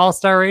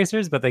All-Star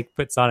Racers, but they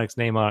put Sonic's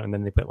name on it, and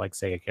then they put like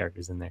Sega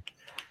characters in there.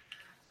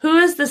 Who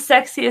is the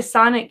sexiest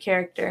Sonic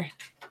character?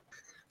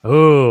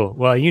 Oh,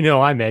 well, you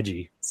know I'm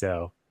edgy,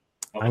 so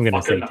I'm going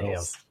to say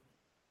Tails.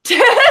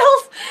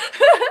 Tails?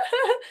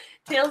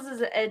 Tails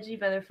is an edgy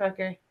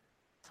motherfucker.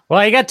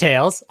 Well, you got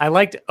Tails. I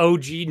liked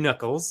OG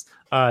Knuckles.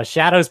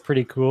 Shadow's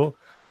pretty cool.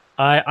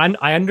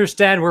 I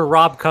understand where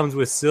Rob comes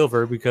with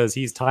Silver because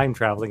he's time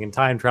traveling, and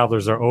time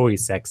travelers are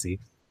always sexy.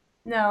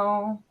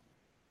 No.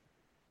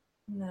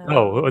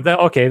 Oh,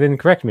 okay, then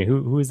correct me.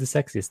 Who is the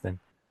sexiest then?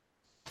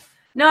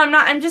 No, I'm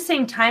not. I'm just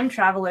saying time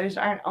travelers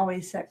aren't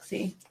always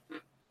sexy.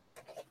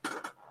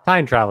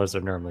 Time travelers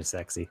are normally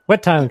sexy.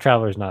 What time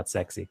traveler is not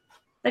sexy?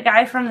 The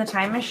guy from the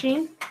Time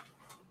Machine.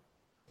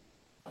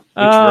 Which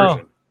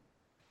version?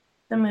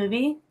 The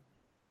movie.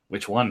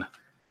 Which one?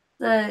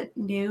 The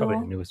new. Probably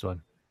the newest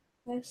one.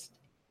 List.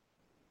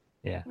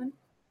 Yeah.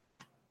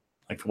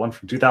 Like the one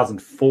from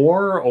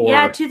 2004? Or...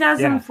 Yeah,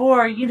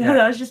 2004. Yeah. You know,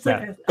 that was just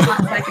like a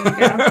hot second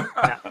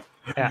ago.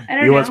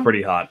 Yeah. He was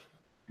pretty hot.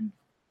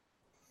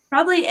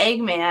 Probably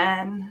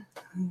Eggman.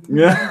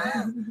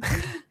 Yeah.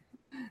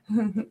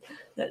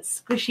 That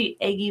squishy,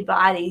 eggy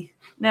body.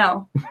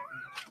 No.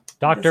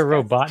 Dr.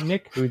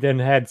 Robotnik, who then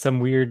had some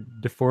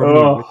weird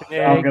deformity with an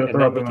egg, and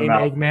then became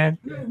Eggman.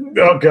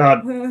 Oh,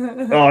 God.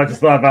 Oh, I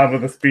just thought about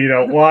with the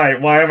Speedo. Why?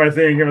 Why am I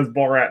seeing him as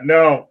Borat?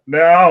 No.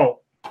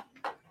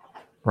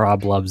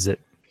 Rob loves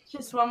it.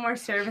 Just one more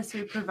service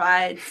we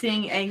provide,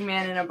 seeing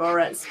Eggman in a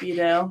Borat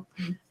Speedo.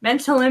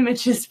 Mental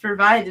images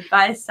provided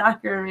by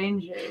Soccer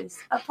Rangers,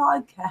 a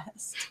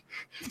podcast.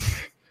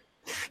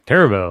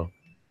 Turbo.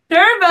 So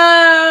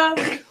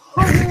I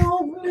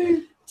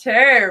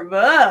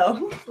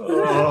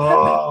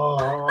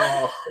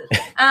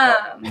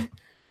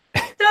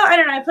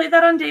don't know. I played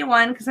that on day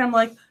one because I'm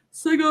like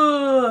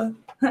Sega,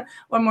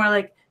 or more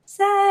like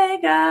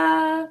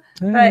Sega.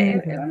 But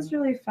it was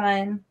really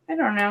fun. I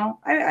don't know.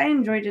 I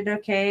enjoyed it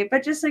okay,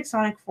 but just like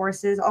Sonic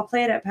Forces, I'll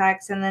play it at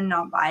PAX and then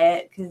not buy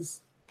it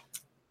because,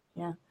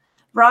 yeah.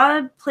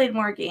 Rob played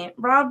more game.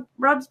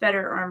 Rob's better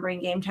at remembering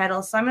game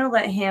titles, so I'm gonna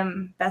let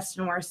him best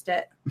and worst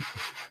it.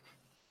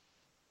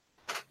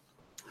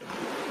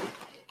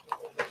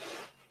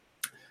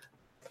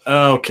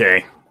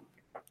 Okay.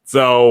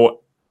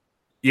 So,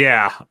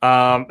 yeah.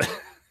 I'm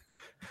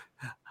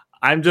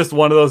just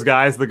one of those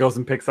guys that goes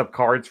and picks up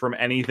cards from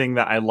anything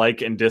that I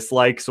like and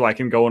dislike so I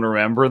can go and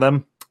remember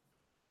them.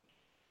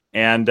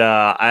 And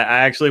I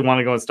actually want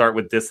to go and start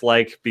with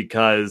dislike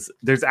because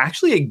there's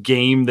actually a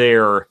game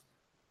there,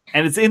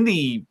 and it's in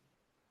the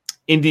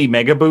indie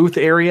mega booth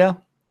area,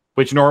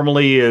 which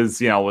normally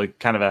is, like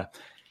kind of a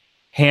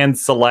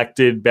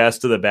hand-selected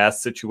best of the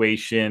best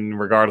situation,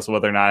 regardless of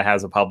whether or not it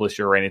has a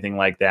publisher or anything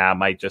like that. It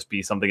might just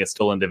be something that's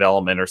still in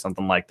development or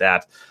something like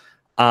that.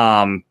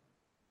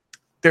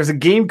 There's a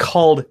game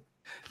called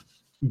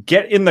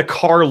Get in the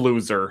Car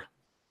Loser.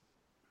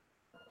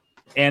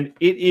 And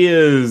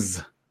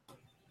it's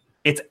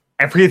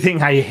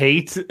everything I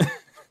hate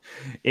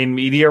in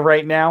media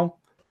right now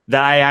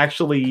that I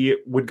actually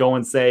would go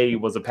and say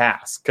was a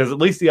pass. Because at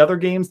least the other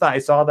games that I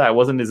saw that I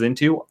wasn't as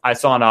into, I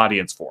saw an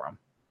audience for them.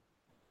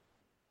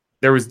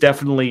 There was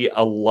definitely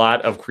a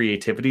lot of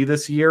creativity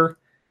this year.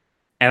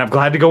 And I'm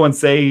glad to go and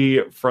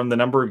say from the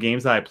number of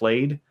games that I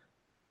played,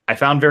 I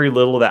found very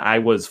little that I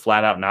was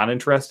flat out not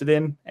interested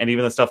in. And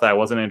even the stuff that I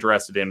wasn't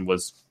interested in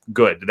was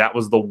good. That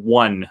was the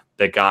one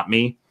that got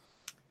me.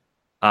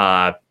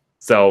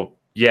 So,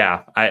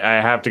 yeah, I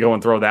have to go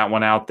and throw that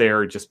one out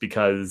there just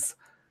because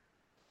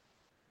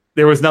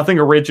there was nothing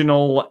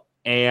original.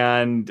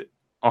 And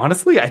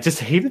honestly, I just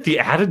hated the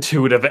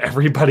attitude of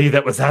everybody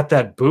that was at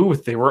that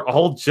booth. They were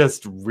all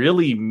just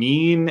really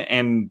mean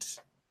and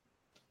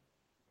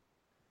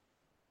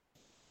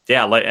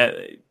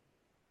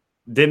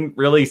didn't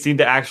really seem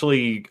to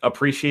actually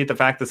appreciate the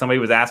fact that somebody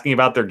was asking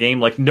about their game.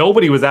 Like,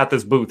 nobody was at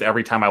this booth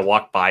every time I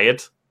walked by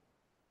it.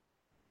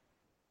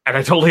 And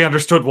I totally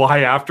understood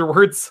why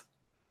afterwards.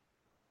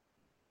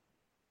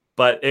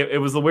 But it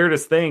was the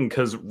weirdest thing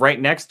because right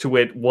next to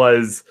it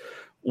was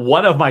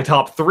one of my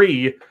top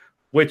 3,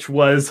 which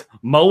was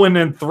mowing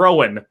and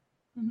throwing.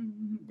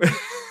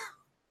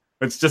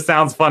 Which just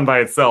sounds fun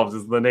by itself,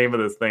 is the name of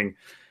this thing.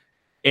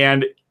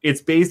 And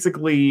it's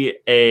basically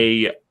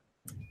a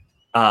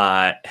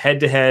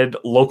head-to-head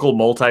local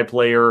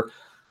multiplayer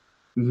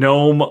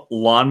gnome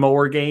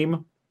lawnmower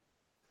game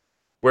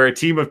where a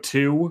team of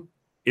 2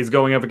 is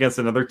going up against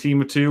another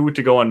team of 2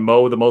 to go and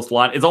mow the most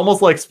lawn. It's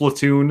almost like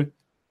Splatoon,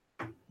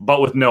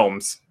 but with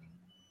gnomes.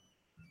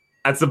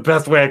 That's the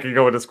best way I can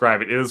go and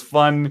describe it. It is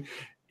fun.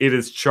 It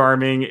is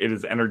charming. It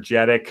is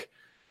energetic.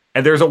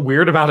 And there's a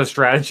weird amount of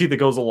strategy that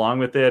goes along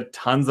with it.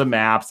 Tons of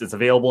maps. It's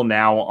available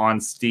now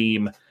on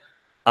Steam.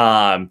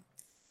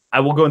 I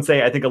will go and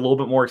say I think a little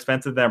bit more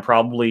expensive than it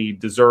probably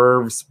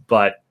deserves,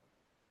 but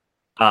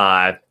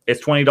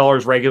it's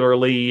 $20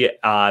 regularly.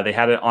 They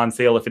had it on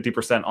sale at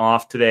 50%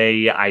 off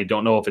today. I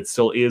don't know if it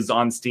still is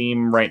on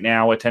Steam right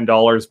now at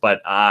 $10,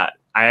 but I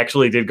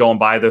actually did go and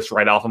buy this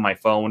right off of my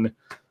phone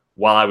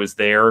while I was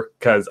there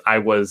because I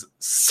was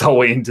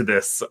so into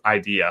this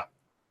idea.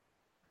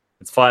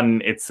 It's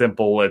fun, it's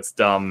simple, it's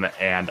dumb,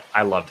 and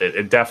I loved it.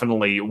 It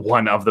definitely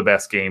one of the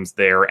best games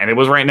there, and it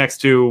was right next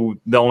to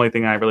the only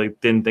thing I really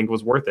didn't think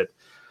was worth it.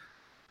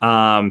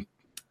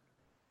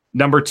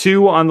 Number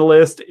 2 on the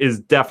list is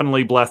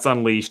definitely Bless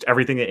Unleashed.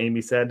 Everything that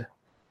Aimee said.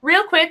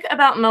 Real quick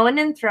about mowing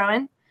and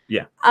throwing.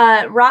 Yeah.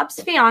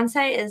 Rob's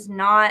fiance is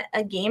not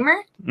a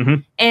gamer,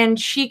 and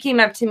she came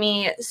up to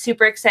me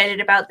super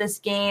excited about this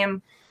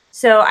game.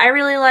 So I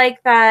really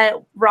like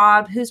that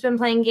Rob, who's been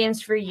playing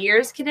games for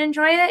years, can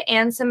enjoy it,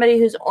 and somebody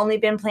who's only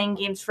been playing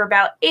games for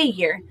about a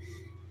year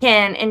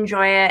can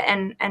enjoy it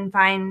and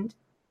find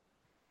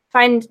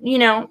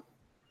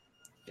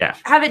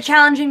have it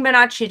challenging but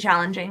not too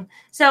challenging.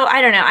 So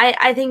I don't know.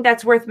 I think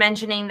that's worth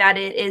mentioning that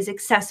it is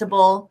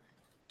accessible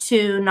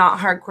to not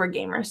hardcore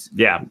gamers.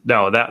 Yeah,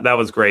 no, that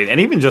was great. And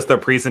even just the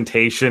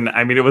presentation,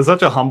 I mean, it was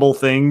such a humble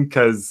thing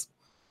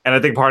and I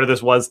think part of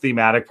this was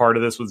thematic, part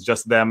of this was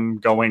just them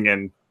going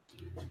and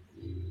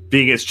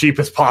being as cheap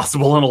as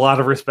possible in a lot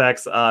of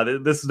respects.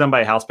 This is done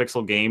by House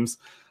Pixel Games.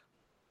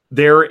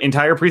 Their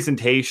entire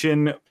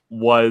presentation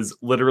was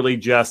literally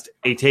just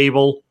a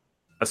table,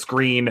 a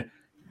screen,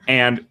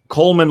 and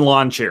Coleman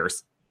lawn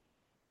chairs.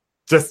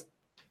 Just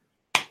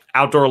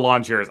outdoor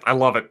lawn chairs. I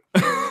love it.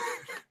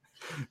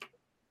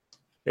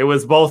 It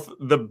was both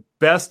the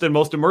best and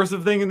most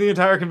immersive thing in the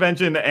entire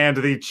convention and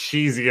the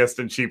cheesiest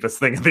and cheapest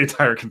thing in the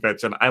entire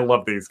convention. I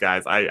love these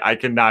guys. I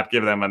cannot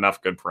give them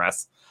enough good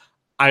press.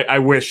 I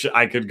wish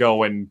I could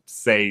go and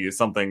say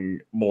something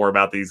more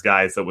about these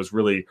guys that was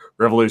really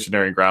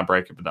revolutionary and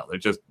groundbreaking, but no,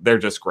 they're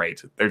just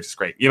great. They're just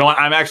great. You know what?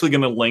 I'm actually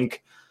going to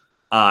link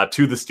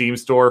to the Steam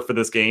store for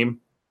this game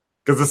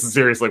because this is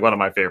seriously one of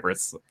my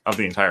favorites of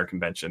the entire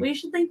convention. We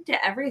should link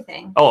to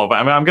everything. Oh, but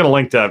I'm going to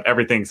link to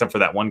everything except for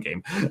that one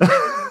game.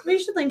 We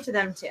should link to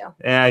them too.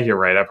 Yeah, you're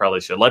right. I probably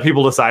should. Let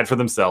people decide for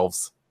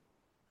themselves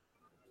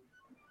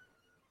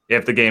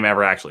if the game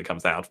ever actually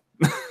comes out.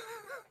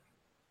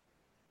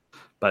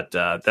 But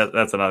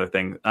that's another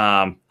thing.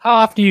 How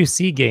often do you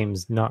see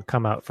games not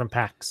come out from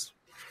PAX?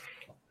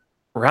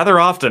 Rather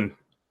often.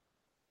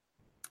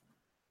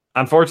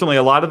 Unfortunately,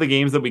 a lot of the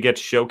games that we get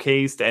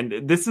showcased,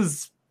 and this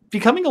is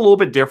becoming a little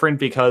bit different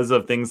because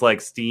of things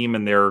like Steam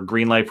and their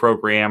Greenlight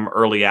program,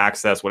 early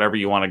access, whatever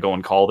you want to go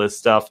and call this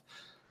stuff.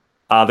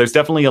 There's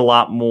definitely a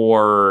lot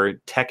more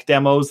tech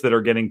demos that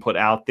are getting put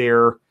out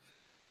there,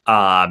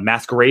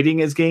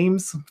 masquerading as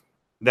games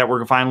that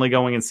we're finally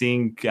going and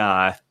seeing,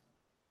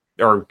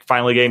 or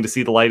finally getting to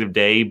see the light of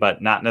day,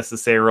 but not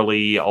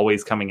necessarily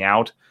always coming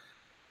out.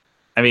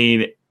 I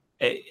mean,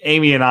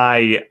 Aimee and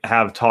I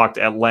have talked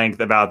at length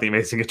about The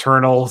Amazing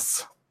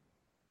Eternals.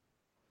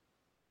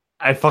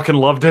 I fucking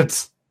loved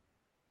it.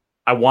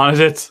 I wanted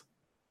it.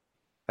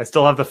 I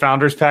still have the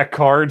Founders Pack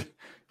card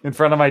in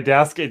front of my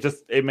desk.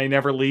 It may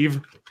never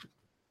leave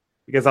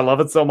because I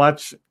love it so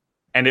much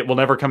and it will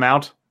never come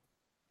out.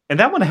 And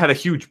that one had a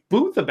huge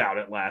booth about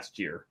it last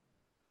year.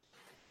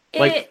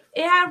 It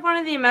had one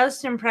of the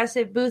most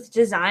impressive booth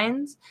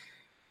designs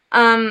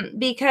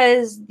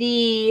because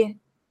it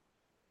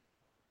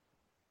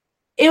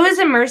was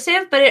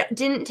immersive, but it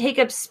didn't take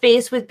up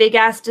space with big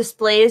ass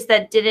displays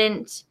that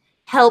didn't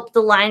help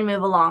the line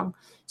move along.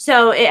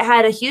 So it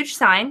had a huge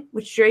sign,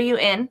 which drew you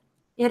in.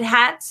 It had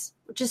hats,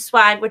 which is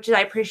swag, which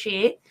I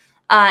appreciate.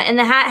 And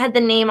the hat had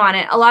the name on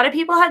it. A lot of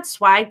people had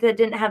swag that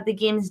didn't have the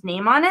game's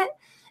name on it.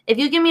 If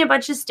you give me a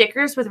bunch of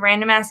stickers with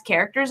random ass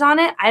characters on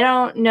it, I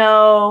don't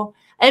know.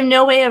 I have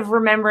no way of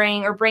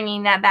remembering or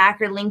bringing that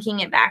back or linking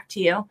it back to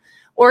you.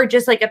 Or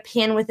just like a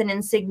pin with an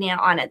insignia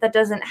on it. That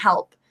doesn't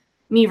help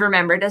me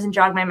remember. It doesn't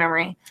jog my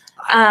memory.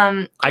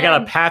 I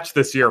got a patch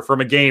this year from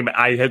a game.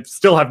 I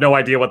still have no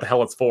idea what the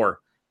hell it's for.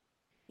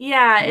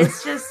 Yeah,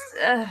 it's just...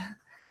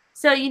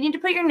 So you need to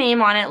put your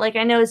name on it. Like,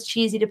 I know it's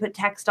cheesy to put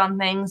text on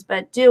things,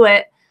 but do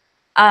it.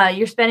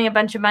 You're spending a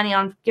bunch of money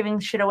on giving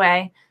shit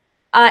away.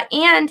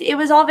 And it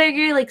was all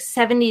very, like,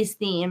 70s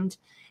themed.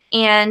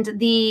 And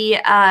the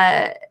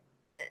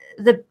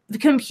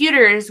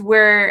computers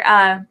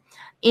were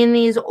in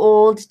these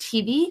old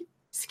TV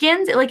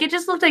skins. Like, it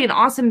just looked like an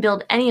awesome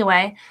build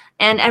anyway.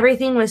 And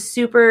everything was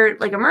super,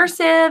 like,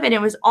 immersive. And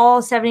it was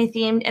all 70s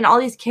themed. And all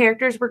these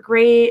characters were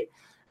great.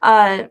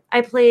 I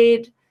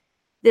played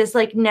this,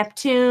 like,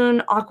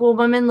 Neptune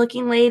Aquawoman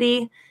looking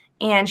lady.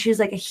 and she was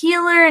like a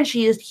healer, and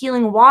she used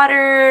healing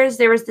waters.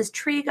 There was this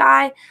tree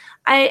guy.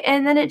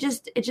 And then it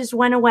just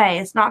went away.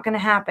 It's not going to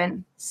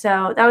happen.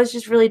 So that was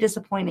just really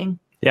disappointing.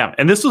 Yeah,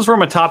 and this was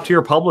from a top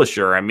tier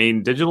publisher. I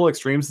mean, Digital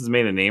Extremes has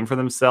made a name for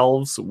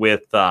themselves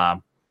with oh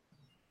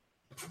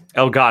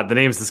god, the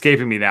name's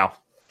escaping me now.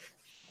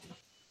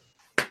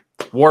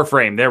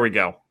 Warframe, there we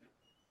go.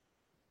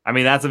 I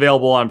mean, that's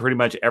available on pretty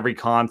much every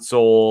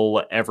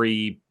console,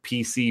 every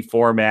PC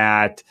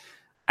format.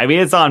 I mean,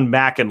 it's on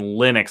Mac and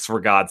Linux, for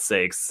God's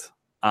sakes.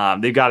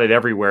 They've got it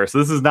everywhere. So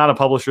this is not a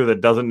publisher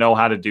that doesn't know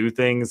how to do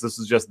things. This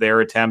is just their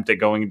attempt at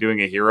going and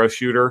doing a hero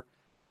shooter.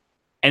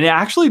 And it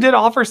actually did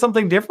offer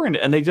something different,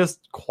 and they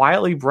just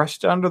quietly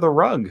brushed it under the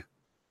rug.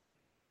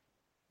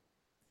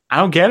 I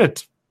don't get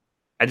it.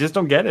 I just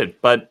don't get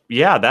it. But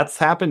yeah, that's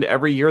happened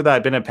every year that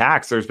I've been at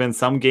PAX. There's been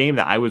some game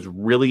that I was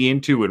really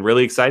into and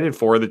really excited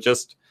for that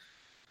just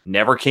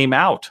never came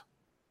out.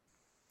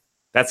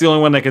 That's the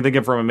only one I can think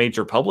of from a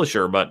major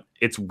publisher, but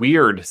it's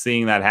weird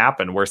seeing that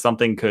happen where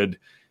something could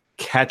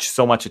catch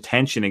so much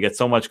attention and get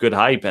so much good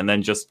hype and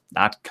then just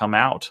not come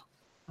out.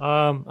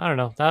 I don't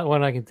know. That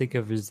one I can think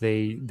of is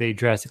they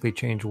drastically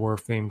changed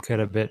Warframe quite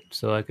a bit,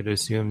 so I could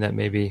assume that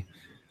maybe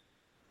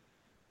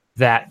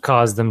that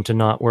caused them to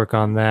not work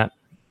on that.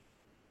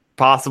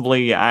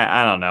 Possibly,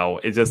 I don't know.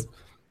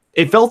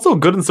 It felt so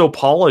good and so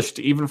polished,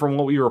 even from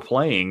what we were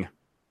playing.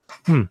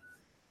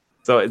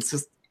 So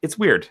it's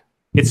weird.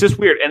 It's just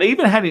weird. And they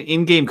even had an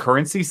in-game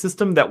currency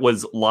system that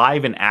was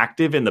live and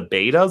active in the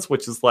betas,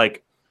 which is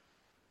like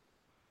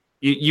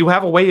you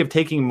have a way of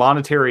taking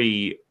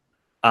monetary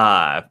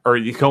or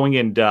going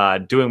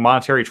and doing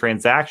monetary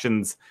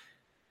transactions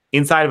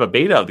inside of a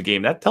beta of the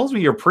game. That tells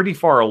me you're pretty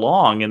far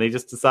along, and they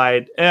just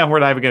decide, we're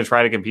not even going to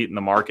try to compete in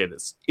the market.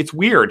 It's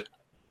weird.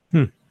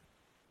 It's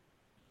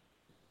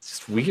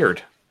just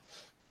weird.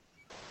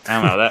 I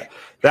don't know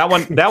that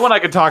one I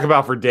could talk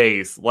about for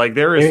days. Like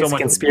there is so much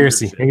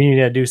conspiracy. Maybe you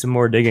need to do some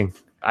more digging.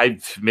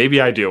 Maybe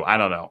I do. I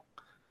don't know.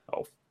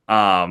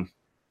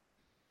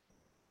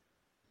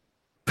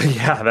 But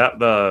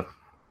yeah,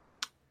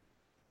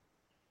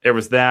 there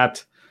was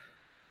that.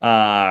 Okay,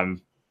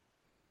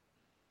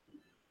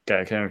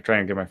 I can try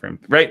and get my frame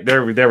right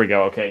there. We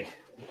go. Okay,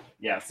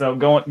 yeah. So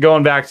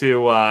going back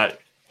to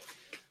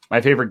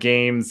my favorite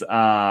games.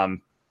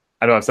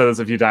 I know I've said this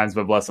a few times,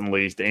 but Bless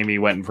Unleashed, Aimee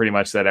went and pretty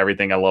much said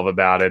everything I love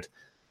about it.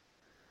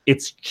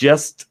 It's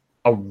just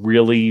a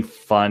really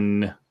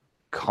fun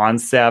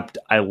concept.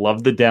 I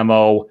love the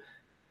demo,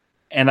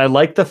 and I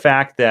like the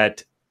fact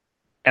that,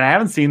 and I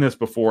haven't seen this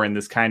before in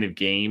this kind of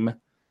game,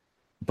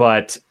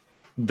 but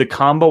the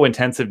combo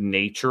intensive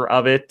nature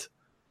of it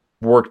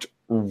worked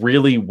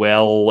really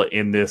well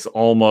in this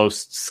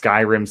almost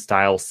Skyrim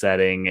style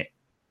setting.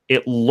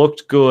 It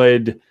looked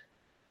good.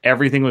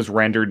 Everything was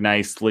rendered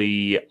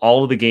nicely.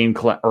 All of the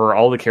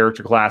all the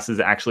character classes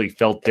actually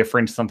felt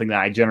different. Something that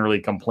I generally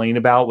complain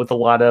about with a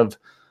lot of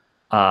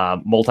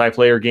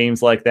multiplayer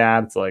games like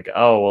that. It's like,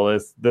 oh, well,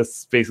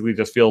 this basically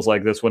just feels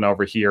like this one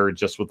over here,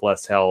 just with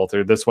less health,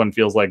 or this one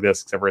feels like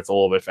this, except for it's a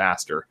little bit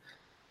faster.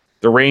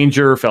 The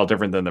Ranger felt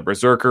different than the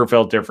Berserker,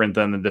 felt different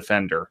than the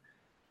Defender.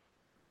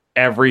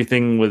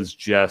 Everything was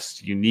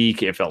just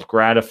unique. It felt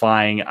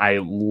gratifying. I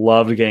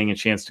loved getting a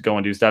chance to go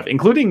and do stuff,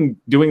 including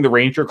doing the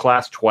Ranger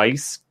class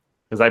twice,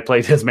 because I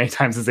played as many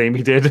times as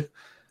Aimee did.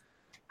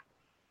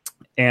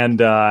 And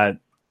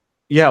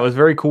yeah, it was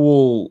very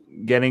cool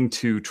getting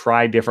to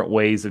try different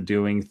ways of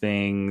doing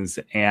things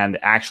and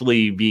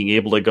actually being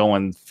able to go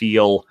and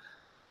feel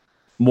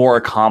more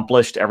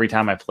accomplished every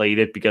time I played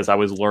it because I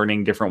was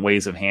learning different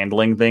ways of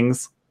handling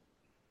things.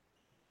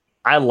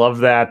 I love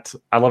that.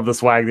 I love the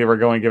swag they were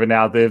giving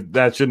out.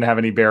 That shouldn't have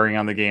any bearing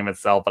on the game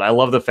itself, but I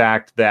love the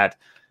fact that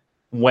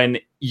when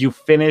you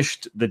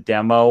finished the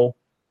demo,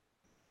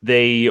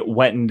 they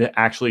went and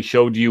actually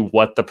showed you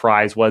what the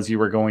prize was you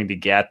were going to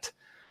get,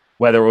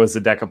 whether it was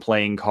a deck of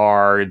playing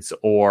cards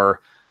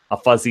or a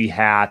fuzzy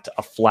hat,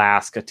 a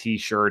flask, a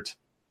t-shirt.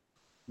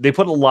 They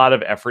put a lot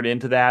of effort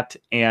into that,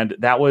 and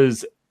that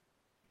was,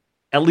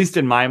 at least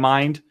in my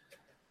mind,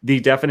 the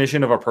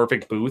definition of a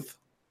perfect booth.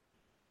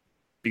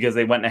 Because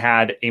they went and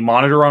had a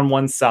monitor on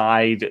one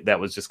side that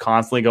was just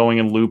constantly going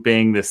and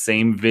looping the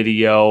same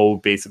video,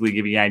 basically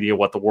giving you an idea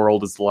what the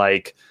world is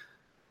like,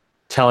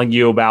 telling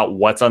you about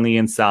what's on the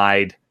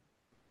inside,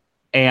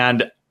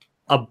 and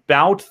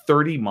about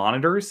 30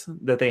 monitors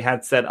that they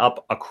had set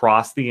up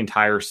across the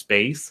entire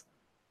space.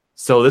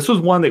 So this was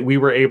one that we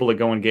were able to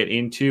go and get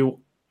into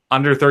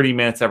under 30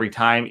 minutes every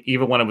time,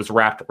 even when it was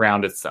wrapped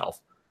around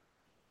itself.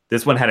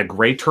 This one had a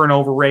great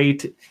turnover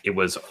rate. It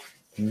was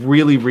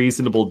really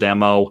reasonable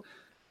demo.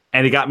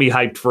 And it got me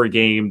hyped for a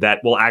game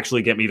that will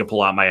actually get me to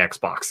pull out my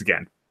Xbox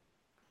again.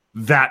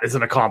 That is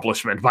an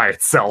accomplishment by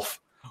itself.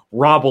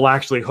 Rob will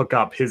actually hook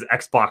up his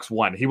Xbox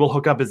One. He will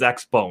hook up his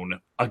Xbone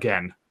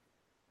again.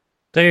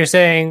 So you're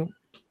saying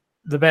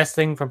the best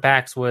thing from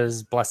PAX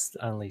was Blessed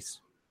Unleashed?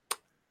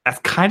 That's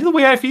kind of the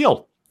way I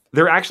feel.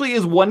 There actually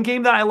is one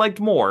game that I liked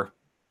more.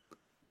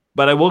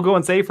 But I will go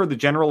and say for the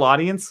general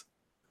audience,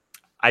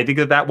 I think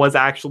that was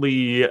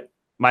actually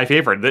my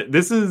favorite.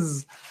 This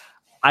is...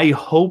 I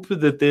hope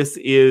that this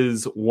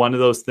is one of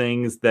those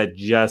things that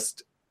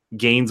just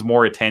gains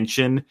more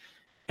attention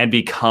and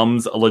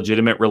becomes a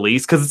legitimate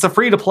release because it's a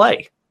free to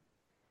play.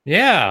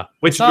 Yeah,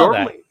 which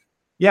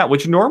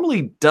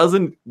normally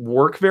doesn't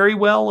work very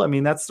well. I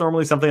mean, that's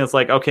normally something that's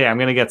like, okay, I'm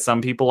going to get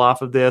some people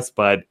off of this,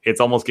 but it's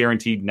almost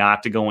guaranteed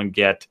not to go and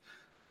get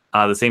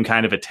the same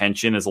kind of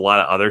attention as a lot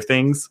of other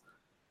things.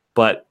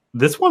 But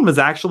this one was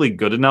actually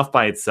good enough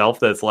by itself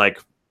that it's like,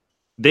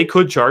 they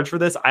could charge for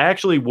this. I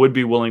actually would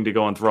be willing to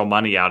go and throw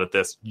money out at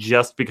this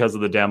just because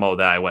of the demo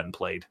that I went and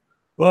played.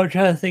 Well, I'm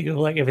trying to think of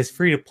like, if it's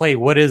free to play,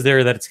 what is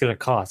there that it's going to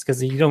cost?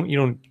 Because you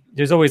don't.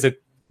 There's always a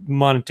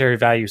monetary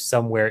value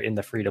somewhere in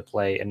the free to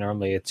play, and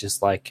normally it's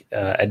just like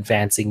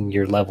advancing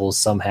your levels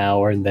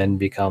somehow, and then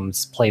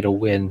becomes play to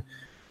win,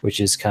 which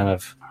is kind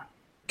of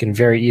can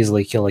very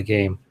easily kill a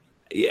game.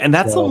 And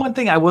that's the one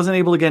thing I wasn't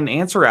able to get an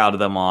answer out of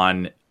them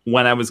on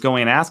when I was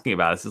going and asking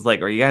about it. It's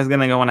like, are you guys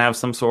going to go and have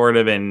some sort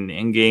of an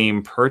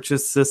in-game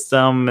purchase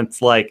system?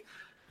 It's like,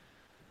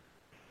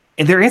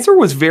 and their answer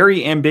was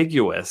very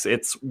ambiguous.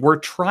 We're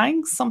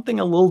trying something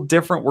a little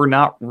different. We're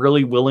not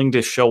really willing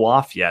to show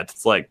off yet.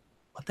 It's like,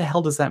 what the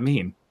hell does that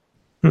mean?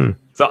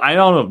 So I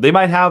don't know. They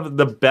might have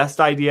the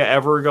best idea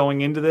ever going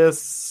into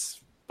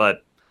this,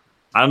 but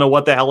I don't know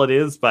what the hell it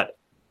is, but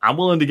I'm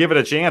willing to give it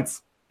a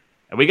chance.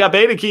 And we got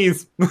beta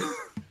keys.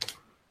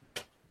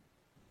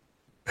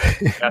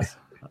 Yes,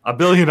 1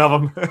 billion of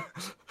them.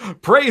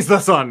 Praise the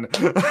sun.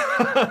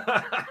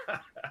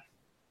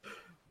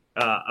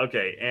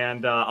 Okay,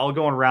 and I'll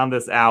go and round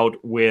this out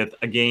with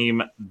a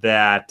game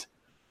that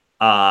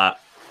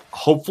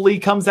hopefully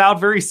comes out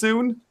very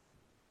soon.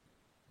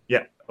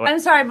 Yeah. I'm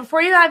sorry,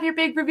 before you have your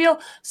big reveal,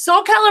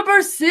 Soul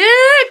Calibur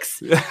 6!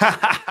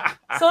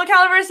 Soul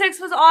Calibur 6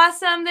 was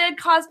awesome. They had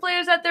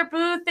cosplayers at their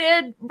booth. They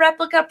had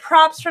replica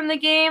props from the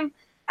game.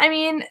 I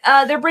mean,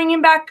 they're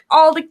bringing back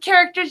all the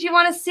characters you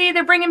want to see.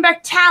 They're bringing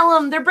back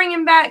Talum. They're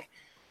bringing back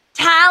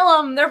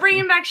They're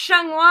bringing back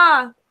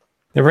Xianghua.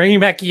 They're bringing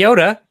back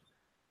Yoda.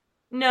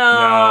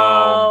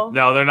 No,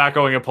 they're not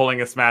going and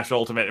pulling a Smash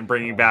Ultimate and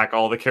bringing back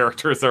all the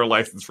characters that are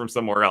licensed from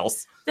somewhere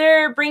else.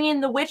 They're bringing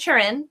the Witcher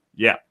in.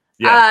 Yeah.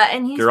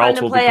 And he's fun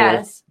to play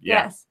as.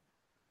 Yeah. Yes.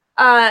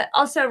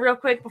 Also, real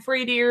quick, before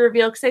you do your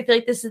reveal, because I feel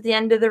like this is the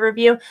end of the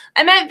review,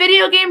 I meant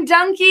Video Game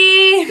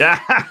Donkey.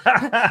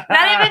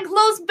 Not even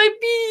close, baby.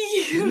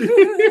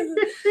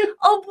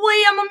 Oh boy,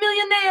 I'm a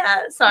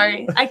millionaire.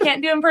 Sorry, I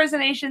can't do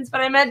impersonations, but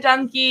I meant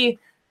Donkey.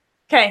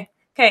 Okay.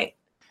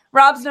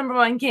 Rob's number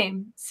one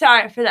game.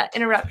 Sorry for that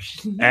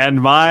interruption.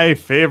 And my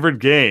favorite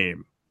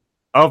game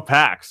of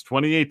PAX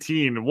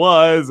 2018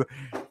 was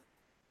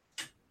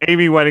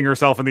Aimee wetting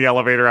herself in the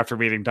elevator after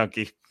meeting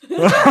Donkey.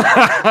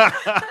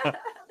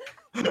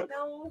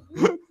 No.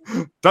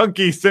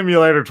 Donkey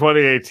Simulator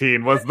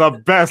 2018 was the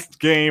best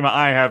game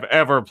I have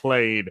ever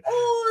played.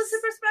 Oh,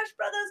 Super Smash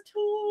Brothers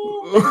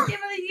 2, game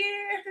of the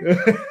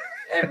year.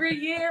 Every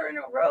year in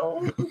a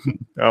row.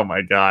 Oh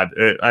my god.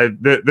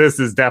 This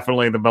is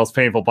definitely the most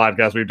painful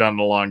podcast we've done in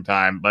a long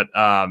time, but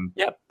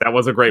that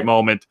was a great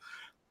moment.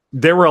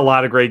 There were a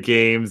lot of great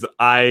games.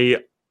 I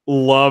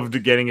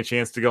loved getting a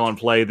chance to go and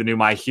play the new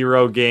My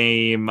Hero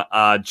game.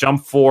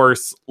 Jump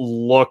Force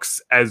looks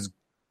as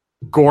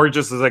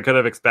gorgeous as I could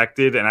have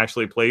expected and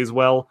actually plays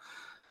well.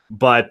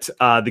 But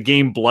the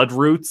game Blood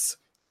Roots,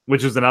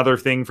 which is another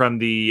thing from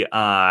the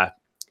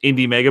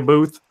Indie Mega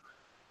booth,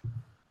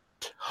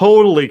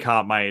 totally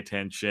caught my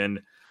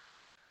attention.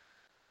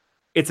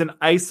 It's an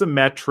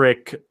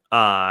isometric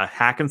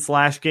hack and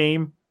slash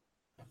game.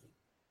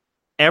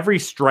 Every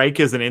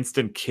strike is an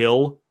instant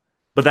kill,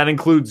 but that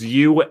includes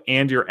you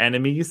and your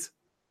enemies.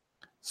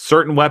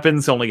 Certain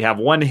weapons only have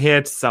 1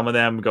 hit. Some of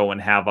them go and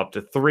have up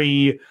to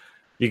 3.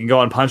 You can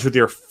go and punch with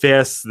your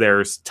fists.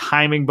 There's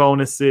timing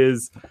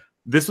bonuses.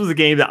 This was a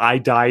game that I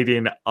died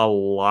in a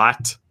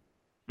lot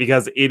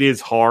because it is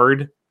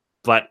hard,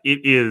 but it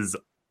is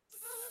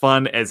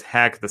fun as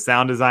heck. The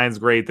sound design is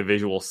great. The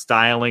visual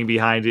styling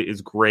behind it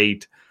is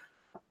great.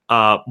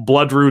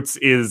 Blood Roots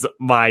is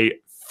my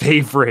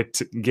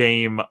favorite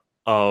game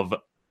of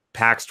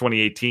PAX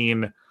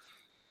 2018.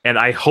 And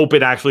I hope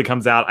it actually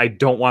comes out. I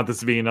don't want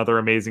this to be another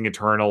Amazing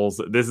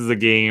Eternals. This is a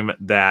game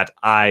that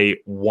I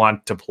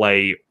want to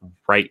play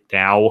right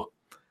now.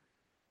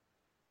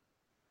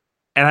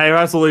 And I have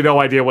absolutely no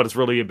idea what it's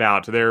really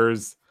about.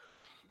 There's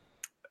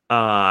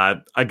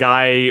a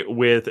guy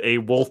with a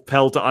wolf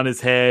pelt on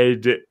his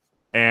head,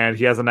 and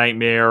he has a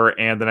nightmare,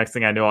 and the next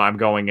thing I know, I'm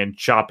going and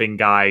chopping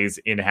guys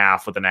in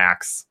half with an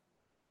axe.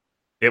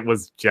 It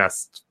was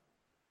just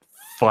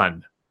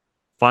fun.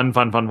 Fun.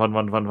 That's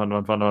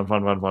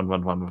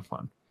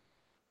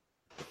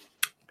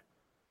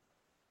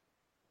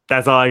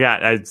all I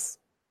got. PAX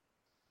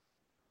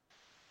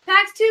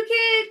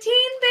 2K18,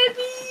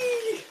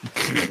 baby!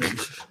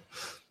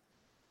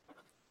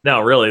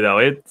 No, really, though.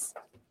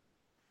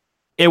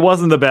 It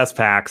wasn't the best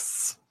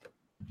PAX.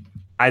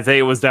 I'd say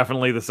it was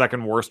definitely the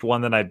second worst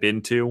one that I've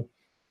been to.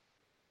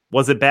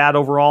 Was it bad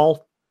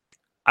overall?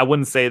 I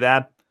wouldn't say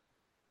that.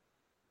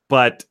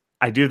 But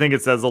I do think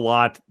it says a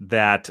lot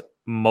that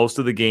most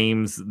of the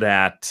games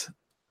that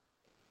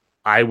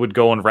I would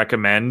go and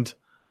recommend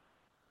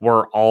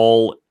were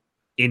all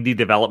indie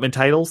development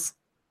titles.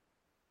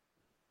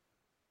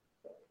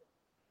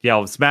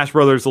 Yeah, Smash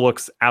Brothers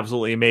looks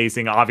absolutely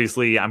amazing.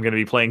 Obviously, I'm going to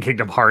be playing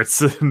Kingdom Hearts.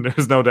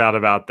 There's no doubt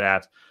about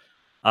that.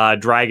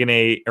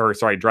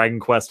 Dragon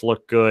Quest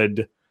looked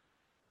good.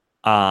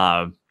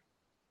 But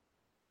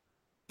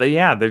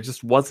yeah, there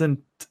just wasn't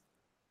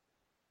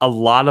a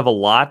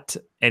lot,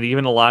 and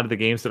even a lot of the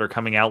games that are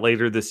coming out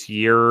later this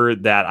year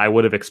that I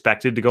would have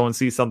expected to go and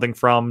see something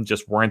from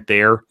just weren't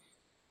there.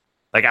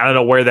 Like, I don't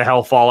know where the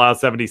hell Fallout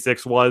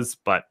 76 was,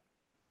 but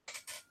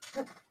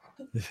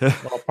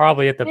well,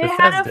 probably at the they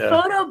Bethesda. had a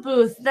photo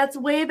booth. That's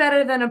way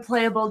better than a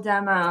playable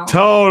demo.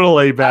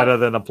 Totally better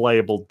than a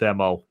playable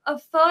demo. A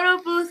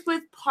photo booth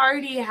with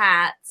party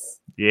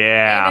hats.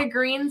 Yeah. And a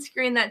green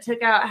screen that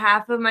took out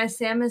half of my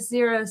Samus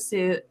Zero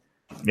suit.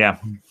 Yeah.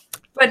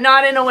 But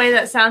not in a way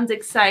that sounds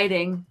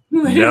exciting.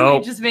 Literally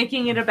Nope. just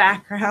making it a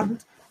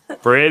background.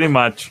 Pretty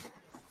much.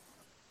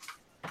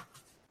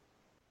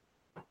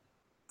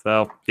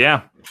 So,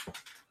 yeah.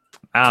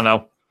 I don't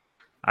know.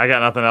 I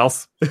got nothing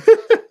else.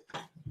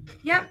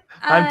 Yep.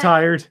 I'm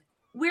tired.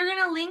 We're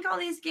going to link all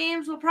these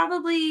games. We'll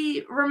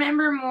probably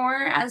remember more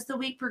as the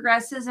week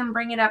progresses and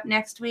bring it up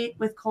next week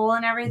with Cole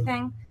and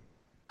everything.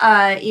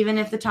 Even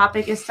if the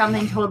topic is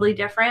something totally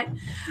different.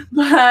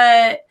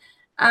 But,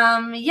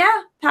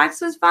 yeah,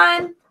 PAX was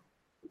fun.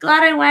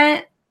 Glad I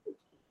went.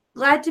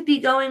 Glad to be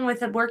going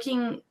with a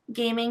working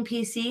gaming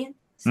PC.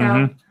 So,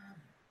 Mm-hmm.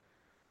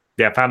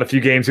 Yeah, found a few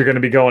games you're going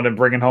to be going and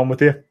bringing home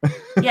with you.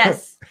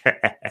 yes.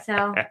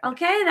 So,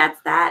 okay,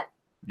 that's that.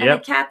 And Yep.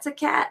 a cat's a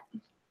cat.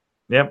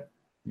 Yep.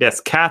 Yes,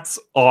 cats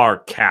are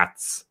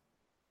cats.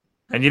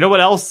 And you know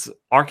what else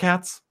are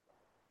cats?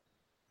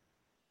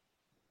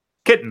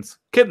 Kittens.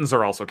 Kittens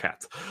are also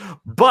cats.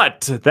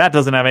 But that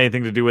doesn't have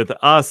anything to do with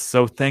us.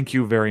 So thank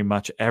you very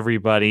much,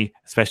 everybody,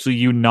 especially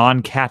you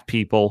non-cat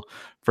people,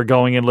 for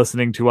going and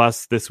listening to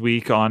us this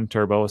week on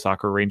Turbo, a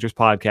Soccer Rangers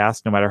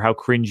podcast, no matter how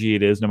cringy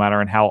it is, no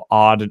matter how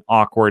odd and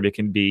awkward it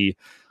can be,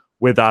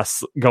 with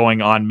us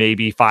going on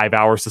maybe 5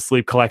 hours of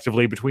sleep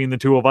collectively between the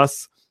two of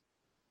us.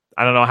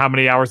 I don't know how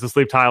many hours of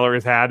sleep Tyler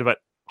has had, but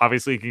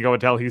obviously you can go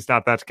and tell he's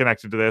not that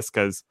connected to this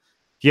because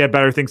he had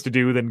better things to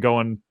do than go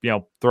and,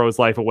 throw his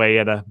life away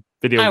at a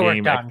video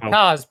game. I worked on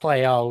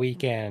cosplay all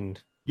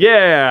weekend.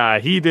 Yeah,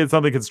 he did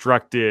something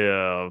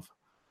constructive.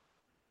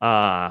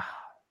 But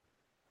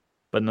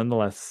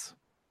nonetheless,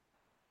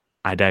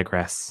 I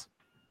digress.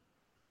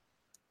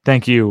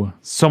 Thank you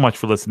so much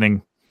for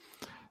listening.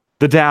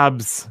 The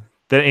dabs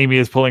that Aimee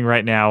is pulling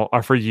right now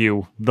are for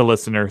you, the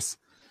listeners,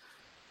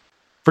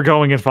 for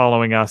going and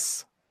following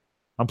us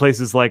on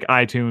places like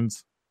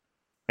iTunes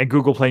and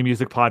Google Play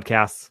Music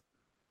Podcasts,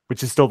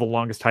 which is still the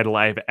longest title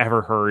I've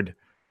ever heard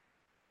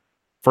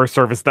for a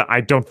service that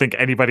I don't think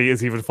anybody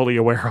is even fully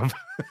aware of.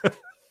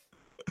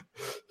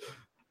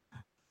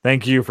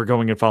 Thank you for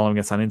going and following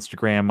us on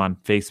Instagram, on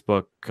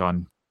Facebook,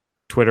 on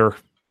Twitter.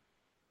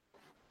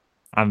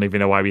 I don't even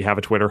know why we have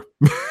a Twitter.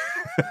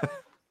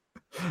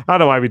 I don't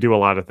know why we do a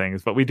lot of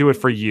things, but we do it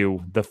for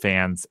you, the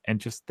fans. And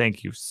just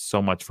thank you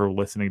so much for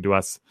listening to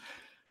us.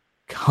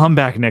 Come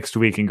back next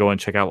week and go and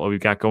check out what we've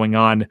got going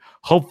on.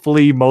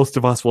 Hopefully, most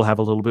of us will have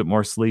a little bit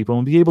more sleep and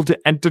we'll be able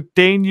to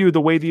entertain you the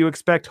way that you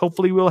expect.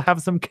 Hopefully, we'll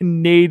have some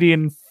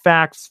Canadian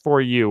facts for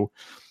you.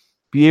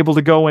 Be able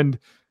to go and,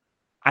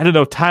 I don't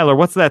know, Tyler,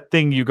 what's that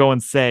thing you go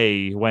and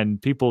say when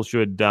people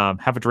should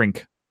have a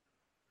drink?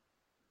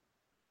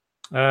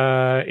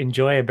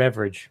 Enjoy a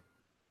beverage.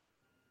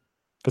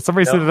 For some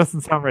reason, It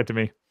doesn't sound right to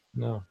me.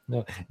 No.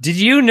 Did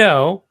you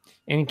know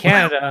in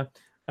Canada,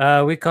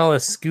 we call a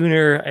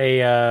schooner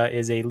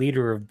is a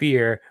liter of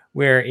beer,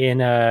 where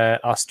in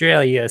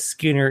Australia, a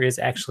schooner is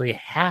actually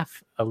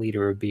half a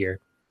liter of beer.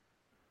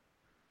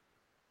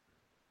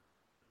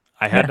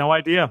 I had no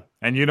idea.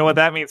 And you know what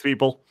that means,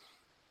 people.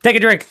 Take a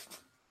drink.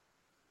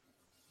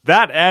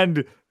 That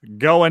end,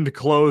 go and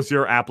close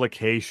your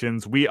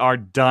applications. We are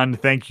done.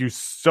 Thank you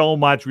so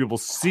much. We will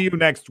see you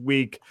next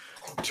week.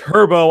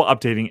 Turbo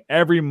updating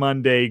every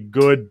Monday.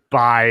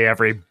 Goodbye,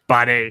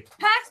 everybody.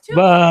 PAX 2.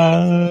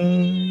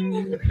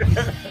 Bye.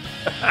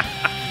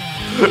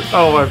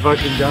 Oh my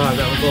fucking God,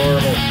 that was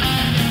horrible.